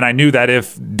 And I knew that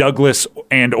if Douglas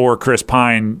and or Chris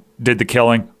Pine did the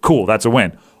killing, cool, that's a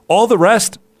win. All the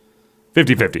rest,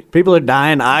 50-50. People are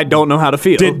dying. I don't know how to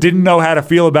feel. Didn't know how to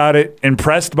feel about it.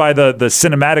 Impressed by the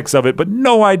cinematics of it, but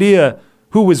no idea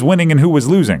who was winning and who was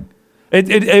losing.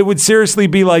 It would seriously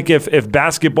be like if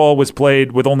basketball was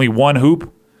played with only one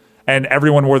hoop and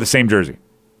everyone wore the same jersey.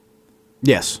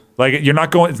 Yes. Like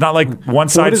it's not like one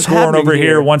side scoring over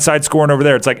here, one side scoring over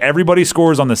there. It's like everybody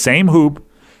scores on the same hoop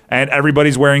and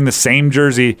everybody's wearing the same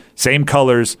jersey, same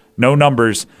colors, no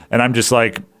numbers. And I'm just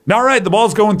like, all right, the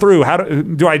ball's going through. How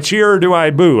do I cheer or do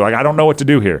I boo? Like, I don't know what to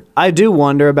do here. I do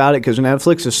wonder about it because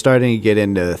Netflix is starting to get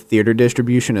into theater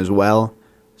distribution as well.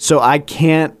 So I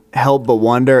can't help but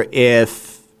wonder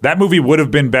if that movie would have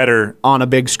been better on a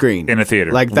big screen in a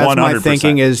theater. Like that's 100%. My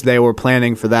thinking is they were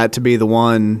planning for that to be the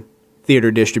one theater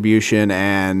distribution,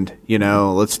 and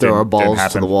let's throw our balls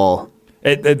to the wall.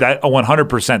 That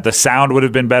 100%. The sound would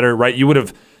have been better, right? You would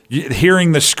have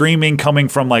hearing the screaming coming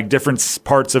from like different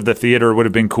parts of the theater would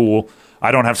have been cool.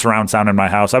 I don't have surround sound in my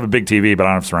house. I have a big TV, but I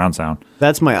don't have surround sound.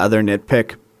 That's my other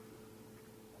nitpick.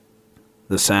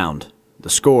 The sound, the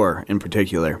score in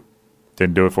particular.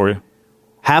 Didn't do it for you?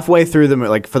 Halfway through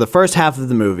for the first half of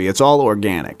the movie, it's all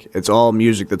organic. It's all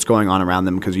music that's going on around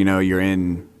them because, you're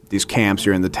in these camps,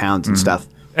 you're in the towns and stuff.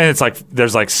 And it's like,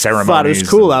 there's like ceremonies. I thought it was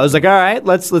cool. I was like, all right,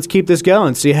 let's keep this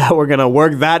going, see how we're going to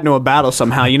work that into a battle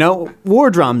somehow. War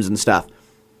drums and stuff.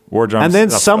 War drums. And then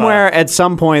somewhere at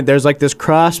some point, there's like this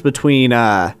cross between,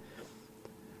 it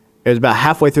was about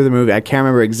halfway through the movie. I can't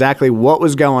remember exactly what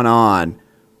was going on.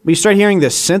 We start hearing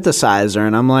this synthesizer,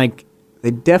 and I'm like,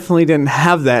 they definitely didn't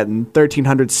have that in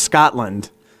 1300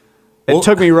 Scotland. It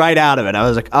took me right out of it. I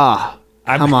was like,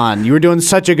 come on. You were doing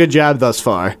such a good job thus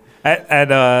far.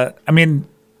 I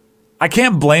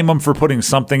can't blame them for putting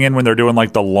something in when they're doing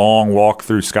like the long walk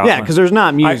through Scotland. Yeah, because there's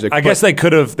not music. I guess they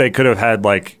could have had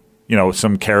like,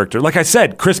 some character. Like I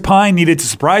said, Chris Pine needed to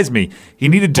surprise me. He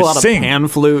needed to sing. A pan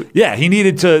flute. Yeah, he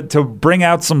needed to bring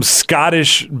out some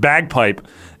Scottish bagpipe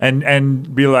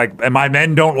and be like, and my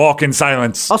men don't walk in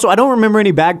silence. Also, I don't remember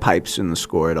any bagpipes in the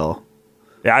score at all.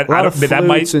 Yeah, A lot of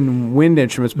flutes and wind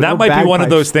instruments. But that no might be one of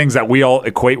bagpipes. those things that we all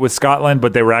equate with Scotland,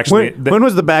 but they were actually When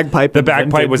was the bagpipe? the bagpipe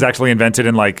invented? was actually invented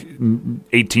in like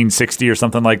 1860 or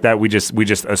something like that. We just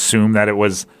assumed that it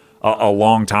was a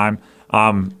long time.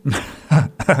 I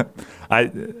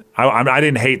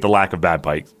didn't hate the lack of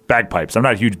bagpipes. I'm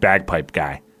not a huge bagpipe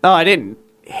guy. Oh, I didn't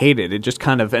hate it. It just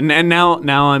kind of and now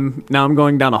I'm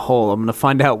going down a hole. I'm going to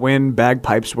find out when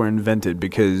bagpipes were invented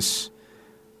because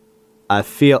I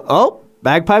feel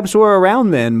bagpipes were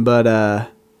around then, but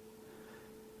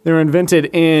they were invented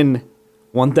in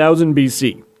 1000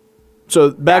 BC.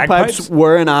 So bagpipes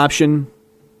were an option.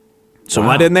 So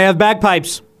why didn't they have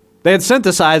bagpipes? They had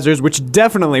synthesizers, which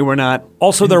definitely were not.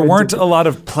 Also, there weren't a lot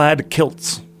of plaid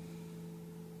kilts.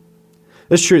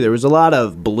 That's true. There was a lot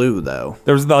of blue, though.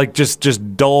 There was like just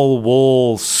dull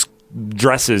wool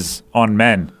dresses on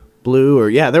men. Blue,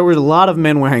 or there were a lot of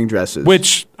men wearing dresses.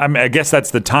 Which I guess that's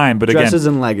the time, but dresses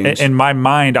again, and leggings. In my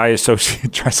mind, I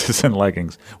associate dresses and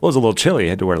leggings. Well, it was a little chilly. I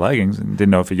had to wear leggings and didn't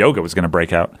know if a yoga was going to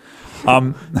break out.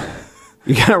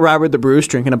 You got Robert the Bruce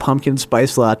drinking a pumpkin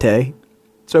spice latte.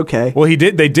 It's okay. Well,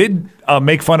 they did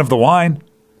make fun of the wine.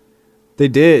 They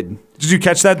did. Did you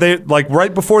catch that? They like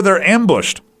right before they're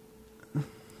ambushed.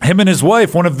 Him and his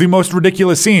wife, one of the most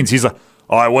ridiculous scenes. He's like,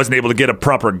 "Oh, I wasn't able to get a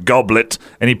proper goblet,"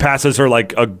 and he passes her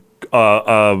like a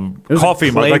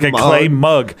coffee mug, like a clay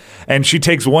mug, and she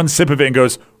takes one sip of it and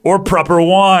goes, "Or proper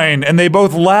wine," and they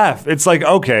both laugh. It's like,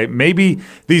 okay, maybe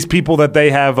these people that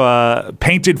they have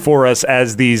painted for us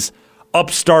as these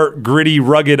upstart, gritty,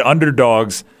 rugged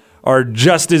underdogs are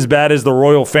just as bad as the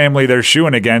royal family they're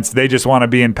shooing against. They just want to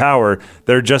be in power.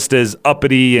 They're just as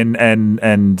uppity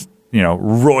and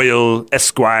royal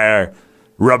Esquire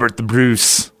Robert the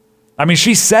Bruce. I mean,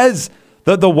 she says,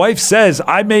 the wife says,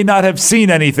 "I may not have seen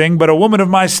anything, but a woman of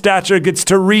my stature gets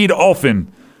to read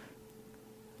often."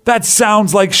 That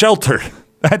sounds like shelter.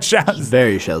 That sounds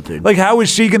very sheltered. Like, how is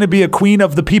she going to be a queen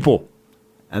of the people?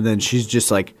 And then she's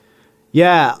just like,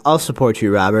 "Yeah, I'll support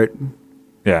you, Robert."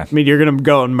 Yeah. I mean, you're going to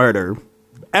go and murder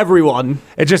everyone.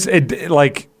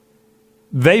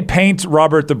 They paint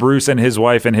Robert the Bruce and his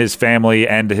wife and his family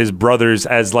and his brothers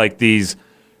as like these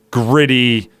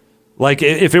gritty, like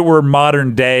if it were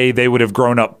modern day, they would have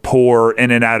grown up poor in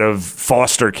and out of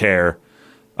foster care,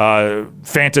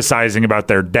 fantasizing about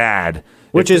their dad.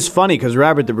 Which is funny because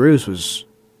Robert the Bruce was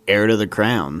heir to the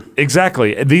crown.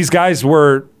 Exactly. These guys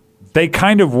they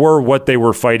kind of were what they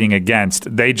were fighting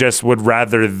against. They just would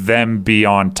rather them be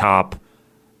on top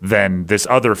than this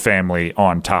other family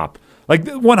on top. Like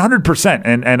 100%.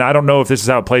 And I don't know if this is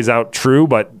how it plays out true,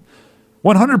 but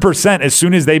 100% as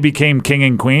soon as they became king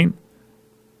and queen,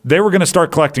 they were going to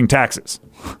start collecting taxes.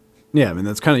 Yeah, I mean,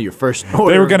 that's kind of your first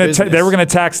order They were going to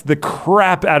tax the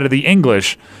crap out of the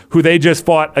English, who they just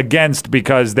fought against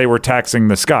because they were taxing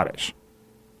the Scottish.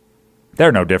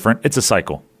 They're no different. It's a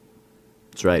cycle.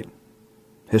 That's right.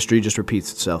 History just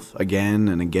repeats itself again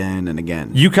and again and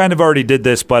again. You kind of already did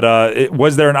this, but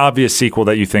was there an obvious sequel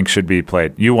that you think should be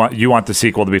played? You want the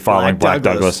sequel to be following Black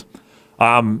Douglas.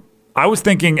 I was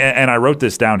thinking, and I wrote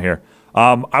this down here,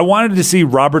 I wanted to see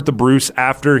Robert the Bruce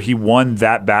after he won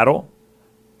that battle,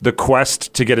 the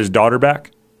quest to get his daughter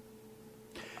back.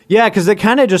 Yeah, because they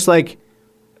kind of just like,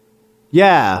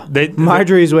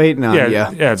 Marjorie's waiting on you.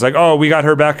 Yeah, it's like, oh, we got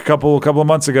her back a couple of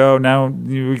months ago. Now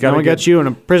we got you in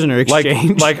a prisoner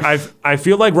exchange. Like I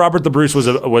feel like Robert the Bruce was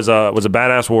a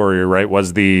badass warrior, right?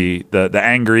 Was the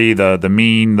angry, the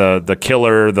mean, the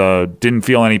killer, the didn't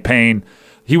feel any pain.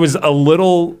 He was a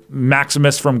little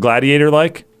Maximus from Gladiator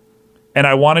like, and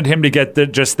I wanted him to get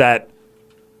just that.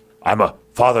 I'm a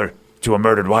father to a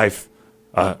murdered wife,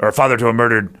 or a father to a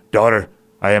murdered daughter.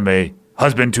 I am a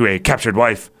husband to a captured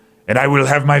wife. And I will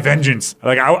have my vengeance.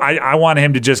 Like I want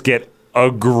him to just get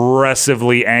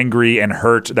aggressively angry and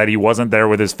hurt that he wasn't there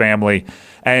with his family.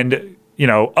 And,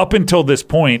 up until this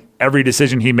point, every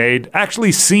decision he made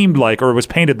actually seemed like, or was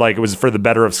painted like, it was for the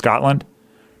better of Scotland,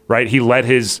 right? He let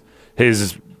his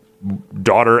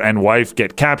daughter and wife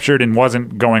get captured and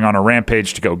wasn't going on a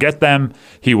rampage to go get them.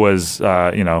 He was,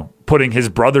 putting his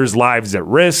brothers' lives at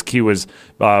risk. He was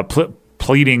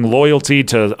pleading loyalty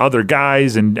to other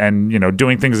guys and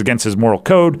doing things against his moral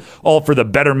code, all for the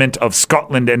betterment of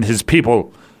Scotland and his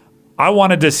people. I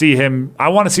want to see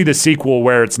the sequel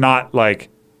where it's not like,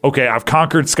 okay, I've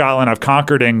conquered Scotland, I've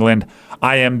conquered England,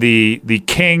 I am the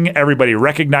king, everybody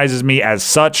recognizes me as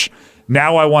such.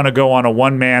 Now I want to go on a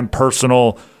one-man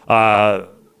personal Liam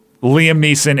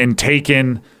Neeson in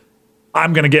Taken.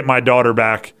 I'm going to get my daughter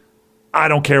back. I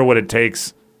don't care what it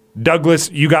takes. Douglas,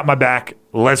 you got my back.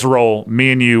 Let's roll.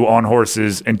 Me and you on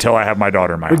horses until I have my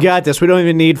daughter in my We arms. got this. We don't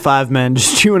even need 5 men.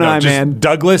 Just you and I, just man.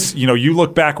 Douglas, you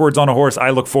look backwards on a horse. I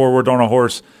look forward on a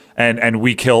horse, and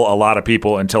we kill a lot of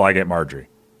people until I get Marjorie.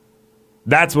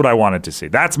 That's what I wanted to see.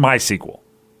 That's my sequel.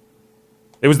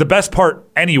 It was the best part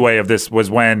anyway of this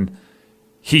was when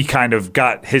he kind of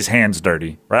got his hands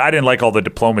dirty. Right? I didn't like all the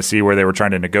diplomacy where they were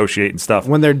trying to negotiate and stuff.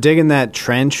 When they're digging that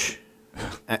trench,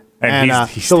 and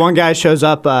he's the one guy shows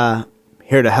up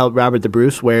here to help Robert the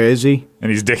Bruce. Where is he?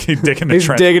 And he's digging the He's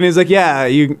trench. digging. He's like, yeah,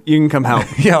 you can come help.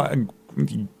 Yeah,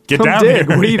 get Come down dig.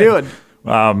 here. What are you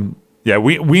doing? Yeah,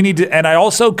 we need to, and I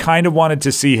also kind of wanted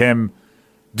to see him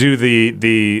do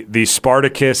the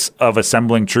Spartacus of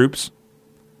assembling troops.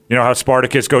 You know how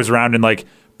Spartacus goes around and like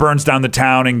burns down the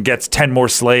town and gets 10 more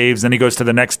slaves, then he goes to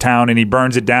the next town and he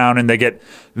burns it down and they get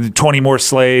 20 more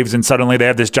slaves, and suddenly they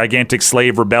have this gigantic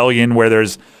slave rebellion where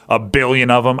there's 1 billion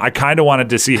of them. I kind of wanted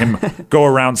to see him go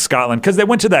around Scotland because they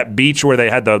went to that beach where they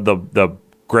had the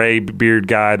gray beard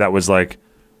guy that was like,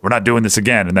 we're not doing this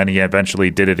again, and then he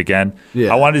eventually did it again.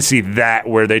 Yeah. I wanted to see that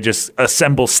where they just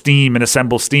assemble steam and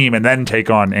then take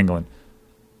on England.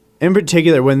 In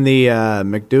particular, when the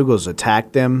McDougalls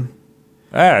attacked them,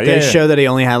 Yeah, they show that he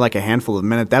only had like a handful of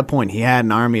men. At that point, he had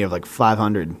an army of like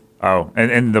 500. Oh,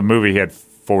 and in the movie he had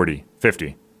 40,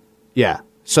 50. Yeah.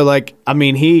 So like, I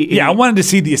mean, I wanted to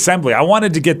see the assembly. I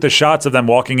wanted to get the shots of them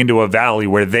walking into a valley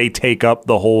where they take up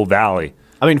the whole valley.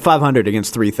 I mean, 500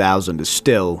 against 3,000 is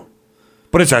still.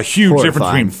 But it's a huge difference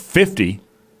Horrifying. between 50.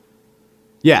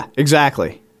 Yeah,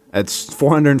 exactly. That's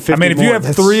 450. I mean, if you more. have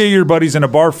That's- 3 of your buddies in a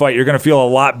bar fight, you're going to feel a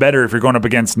lot better if you're going up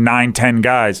against 9, 10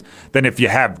 guys than if you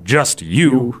have just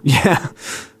you. Yeah.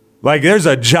 Like, there's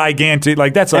a gigantic,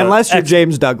 like, that's a. Unless you're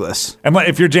James Douglas. And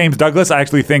if you're James Douglas, I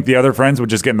actually think the other friends would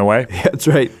just get in the way. Yeah, that's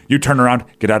right. You turn around,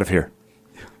 get out of here.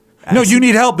 No, you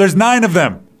need help. There's 9 of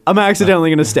them. I'm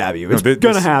accidentally going to stab you. It's this-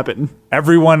 going to happen.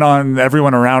 Everyone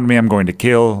around me, I'm going to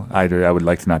kill. I would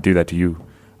like to not do that to you.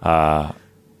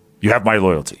 You have my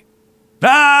loyalty.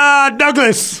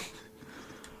 Douglas.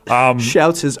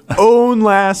 Shouts his own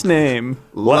last name.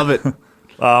 Love it.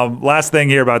 Last thing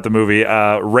here about the movie.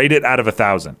 Rate it out of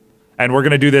 1,000. And we're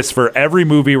going to do this for every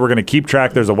movie. We're going to keep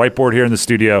track. There's a whiteboard here in the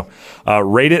studio.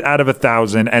 Rate it out of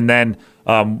 1,000. And then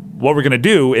what we're going to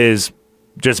do is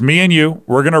just me and you.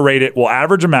 We're going to rate it. We'll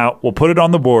average them out. We'll put it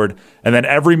on the board. And then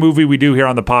every movie we do here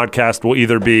on the podcast will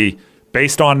either be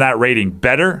based on that rating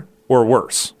better or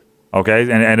worse.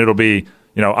 Okay? And it'll be,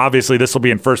 obviously this will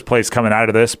be in first place coming out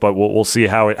of this, but we'll see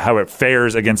how it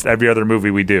fares against every other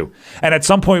movie we do. And at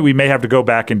some point we may have to go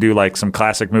back and do like some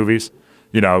classic movies,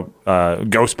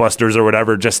 Ghostbusters or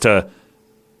whatever, just to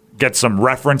get some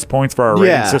reference points for our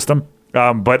rating system.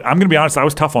 But I'm going to be honest, I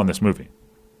was tough on this movie.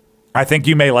 I think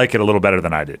you may like it a little better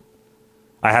than I did.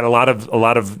 I had a lot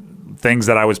of things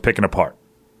that I was picking apart.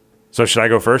 So should I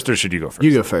go first or should you go first?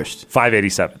 You go first.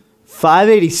 587.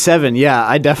 587. Yeah,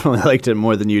 I definitely liked it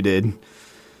more than you did.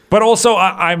 But also,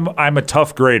 I'm a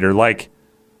tough grader. Like,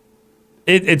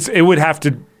 it would have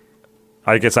to.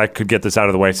 I guess I could get this out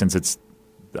of the way since it's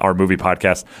our movie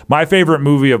podcast. My favorite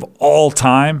movie of all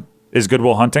time is Good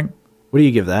Will Hunting. What do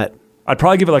you give that? I'd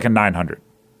probably give it like a 900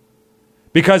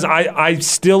 because I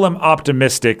still am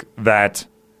optimistic that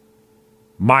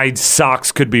my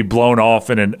socks could be blown off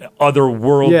in an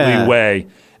otherworldly way,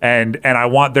 and I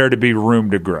want there to be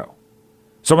room to grow.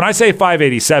 So when I say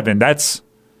 587, that's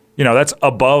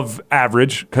above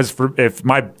average because if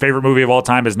my favorite movie of all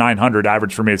time is 900,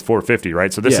 average for me is 450,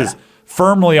 right? So this is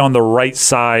firmly on the right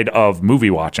side of movie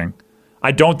watching.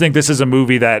 I don't think this is a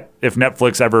movie that if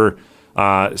Netflix ever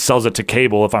sells it to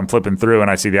cable, if I'm flipping through and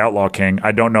I see The Outlaw King,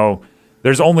 I don't know.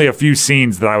 There's only a few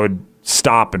scenes that I would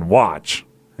stop and watch.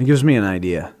 It gives me an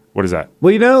idea. What is that?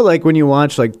 Well, like when you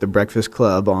watch like The Breakfast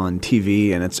Club on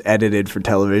TV and it's edited for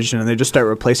television and they just start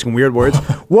replacing weird words,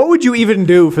 what would you even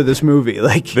do for this movie?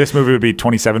 Like this movie would be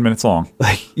 27 minutes long.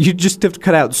 Like you just have to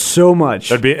cut out so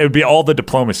much. It would be all the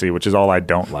diplomacy, which is all I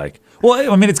don't like.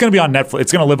 Well, I mean, it's going to be on Netflix.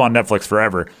 It's going to live on Netflix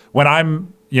forever. When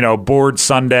I'm, bored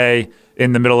Sunday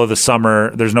in the middle of the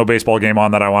summer, there's no baseball game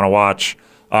on that I want to watch,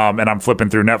 and I'm flipping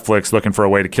through Netflix looking for a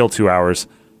way to kill 2 hours,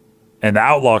 and The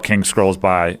Outlaw King scrolls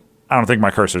by, I don't think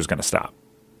my cursor is going to stop.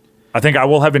 I think I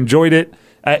will have enjoyed it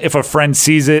if a friend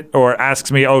sees it or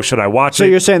asks me, oh, should I watch it? So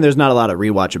you're saying there's not a lot of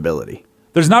rewatchability?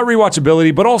 There's not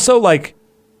rewatchability, but also like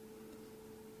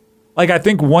I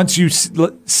think once you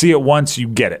see it once, you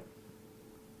get it.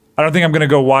 I don't think I'm going to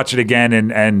go watch it again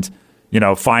and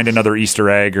find another Easter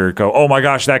egg or go, oh my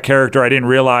gosh, that character, I didn't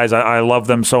realize I love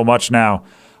them so much now.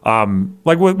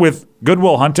 Like with Good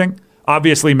Will Hunting,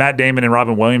 obviously Matt Damon and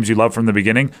Robin Williams you love from the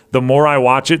beginning. The more I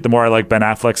watch it, the more I like Ben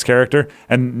Affleck's character.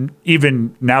 And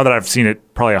even now that I've seen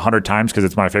it probably 100 times because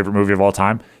it's my favorite movie of all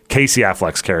time, Casey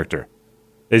Affleck's character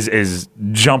is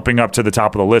jumping up to the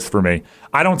top of the list for me.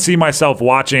 I don't see myself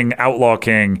watching Outlaw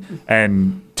King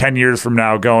and 10 years from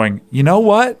now going, you know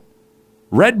what?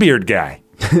 Redbeard guy.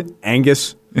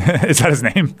 Angus. Is that his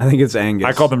name? I think it's Angus.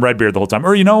 I called him Redbeard the whole time.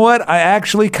 Or you know what? I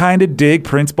actually kind of dig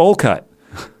Prince Bowlcut.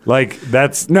 Like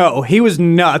that's no, he was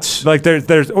nuts. Like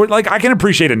there's or like I can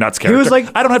appreciate a nuts character. He was like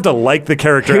I don't have to like the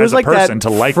character he was as a like person that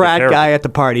to like frat the character. guy at the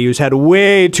party who's had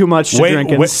way too much to drink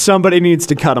and somebody needs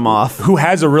to cut him off. Who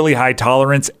has a really high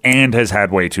tolerance and has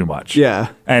had way too much.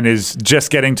 Yeah, and is just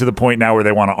getting to the point now where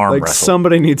they want to arm like wrestle.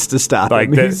 Somebody needs to stop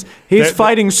him. He's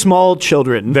fighting small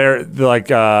children. They're like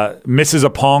misses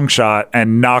a pong shot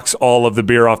and knocks all of the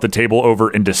beer off the table over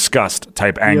in disgust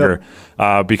type anger. Yep.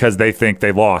 Because they think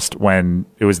they lost when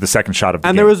it was the second shot of the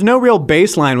game. And there was no real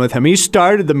baseline with him. He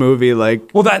started the movie like...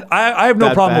 Well, that I have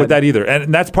no problem with that either.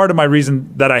 And that's part of my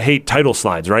reason that I hate title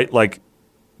slides, right? Like,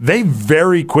 they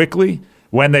very quickly,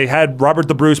 when they had Robert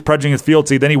the Bruce pledging his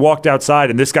fealty, then he walked outside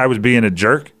and this guy was being a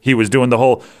jerk. He was doing the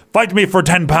whole, fight me for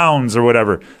 10 pounds or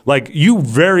whatever. Like, you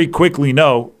very quickly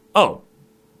know, oh,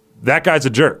 that guy's a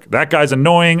jerk. That guy's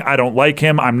annoying. I don't like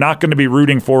him. I'm not going to be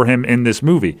rooting for him in this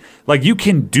movie. Like, you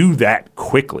can do that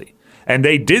quickly. And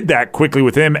they did that quickly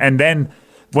with him. And then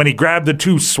when he grabbed the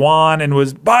two swan and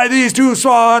was, by these two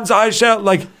swans, I shall,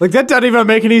 like that doesn't even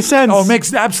make any sense. Oh, it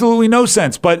makes absolutely no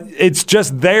sense. But it's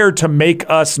just there to make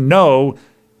us know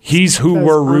he's who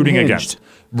we're rooting against.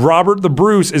 Robert the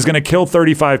Bruce is going to kill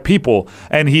 35 people,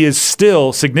 and he is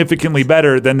still significantly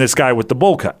better than this guy with the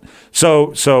bowl cut.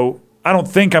 So I don't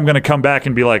think I'm going to come back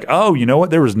and be like, oh, you know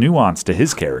what? There was nuance to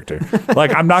his character.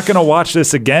 Like, I'm not going to watch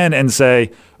this again and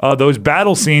say, those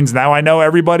battle scenes, now I know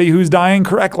everybody who's dying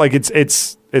correct. Like,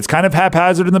 it's kind of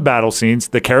haphazard in the battle scenes.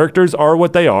 The characters are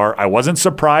what they are. I wasn't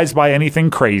surprised by anything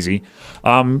crazy.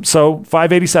 So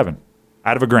 587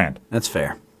 out of $1,000. That's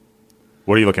fair.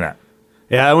 What are you looking at?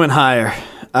 Yeah, I went higher.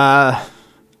 I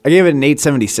gave it an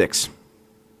 876.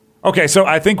 Okay, so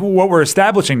I think what we're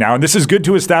establishing now, and this is good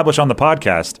to establish on the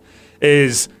podcast,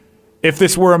 is if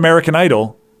this were American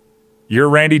Idol, you're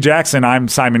Randy Jackson, I'm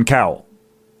Simon Cowell.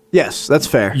 Yes, that's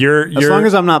fair. As long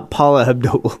as I'm not Paula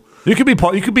Abdul. You could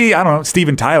be I don't know,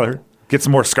 Steven Tyler. Get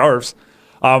some more scarves.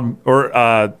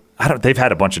 They've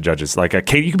had a bunch of judges. Like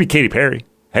you could be Katy Perry.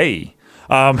 Hey.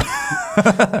 But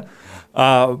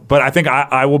I think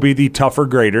I will be the tougher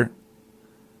grader.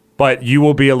 But you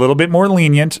will be a little bit more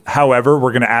lenient. However,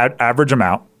 we're going to average them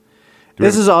out.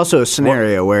 This is also a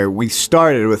scenario where we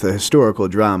started with a historical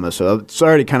drama, so it's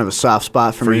already kind of a soft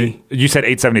spot for me. You said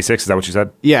 876, is that what you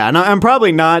said? Yeah, and I'm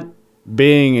probably not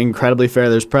being incredibly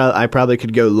fair. I probably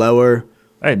could go lower.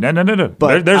 Hey, no.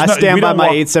 But I stand by my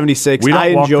 876. We don't I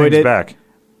enjoyed it. Back.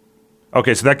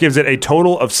 Okay, so that gives it a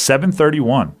total of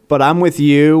 731. But I'm with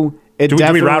you. Do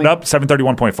we round up?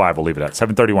 731.5. We'll leave it at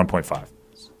 731.5.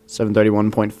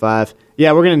 731.5.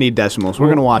 Yeah, we're going to need decimals. We're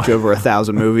going to watch over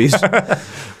 1,000 movies.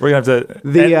 We're going to have to...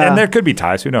 and there could be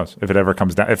ties. Who knows? If it ever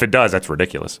comes down. If it does, that's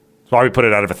ridiculous. That's why we put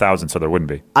it out of 1,000 so there wouldn't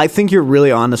be. I think you're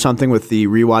really onto something with the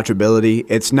rewatchability.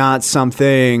 It's not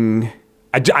something...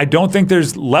 I don't think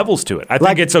there's levels to it. I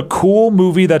think it's a cool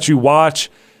movie that you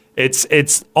watch.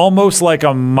 It's almost like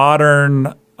a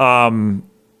modern...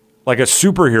 like a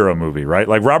superhero movie, right?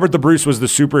 Like Robert the Bruce was the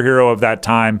superhero of that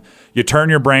time. You turn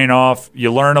your brain off,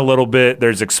 you learn a little bit.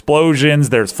 There's explosions,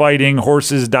 there's fighting,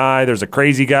 horses die, there's a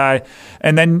crazy guy.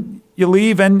 And then you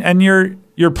leave and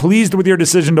you're pleased with your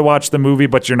decision to watch the movie,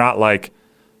 but you're not like,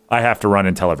 I have to run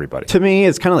and tell everybody. To me,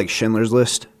 it's kind of like Schindler's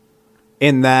List.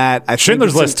 In that,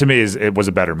 Schindler's List to me it was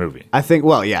a better movie. I think,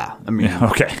 well, yeah. I mean,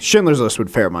 okay. Schindler's List would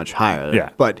fare much higher.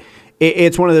 Yeah. But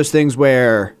it's one of those things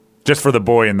where... Just for the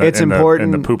boy in the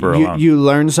pooper alone. You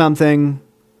learn something.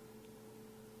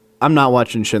 I'm not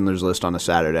watching Schindler's List on a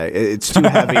Saturday. It's too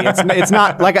heavy. It's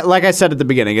not like I said at the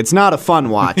beginning. It's not a fun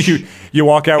watch. You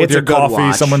walk out with your coffee.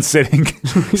 Watch. Someone's sitting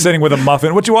with a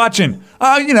muffin. What you watching?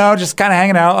 Oh, just kind of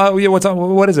hanging out. Oh, yeah.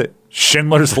 What is it?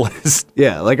 Schindler's List.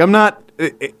 Yeah, like I'm not.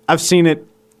 I've seen it.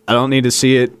 I don't need to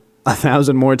see it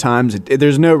 1,000 more times.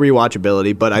 There's no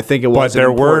rewatchability, but I think it was. But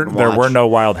there were no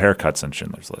wild haircuts in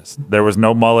Schindler's List. There was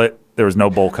no mullet. There was no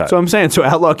bowl cut. So I'm saying,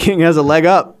 Outlaw King has a leg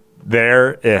up.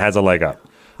 It has a leg up.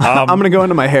 I'm going to go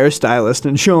into my hairstylist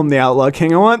and show him the Outlaw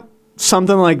King. I want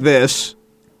something like this.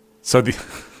 So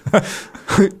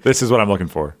this is what I'm looking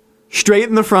for. Straight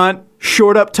in the front,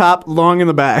 short up top, long in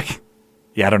the back.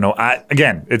 Yeah, I don't know.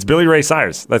 Again, it's Billy Ray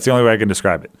Cyrus. That's the only way I can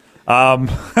describe it.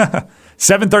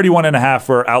 731.5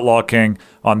 for Outlaw King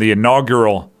on the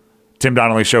inaugural Tim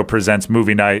Donnelly Show Presents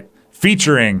Movie Night.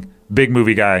 featuring big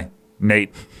movie guy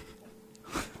Nate.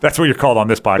 That's what you're called on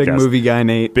this podcast. Big movie guy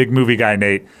Nate. Big movie guy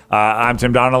Nate. I'm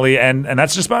Tim Donnelly, and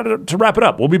that's just about to wrap it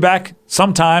up. We'll be back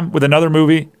sometime with another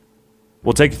movie.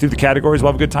 We'll take you through the categories.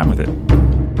 We'll have a good time with it.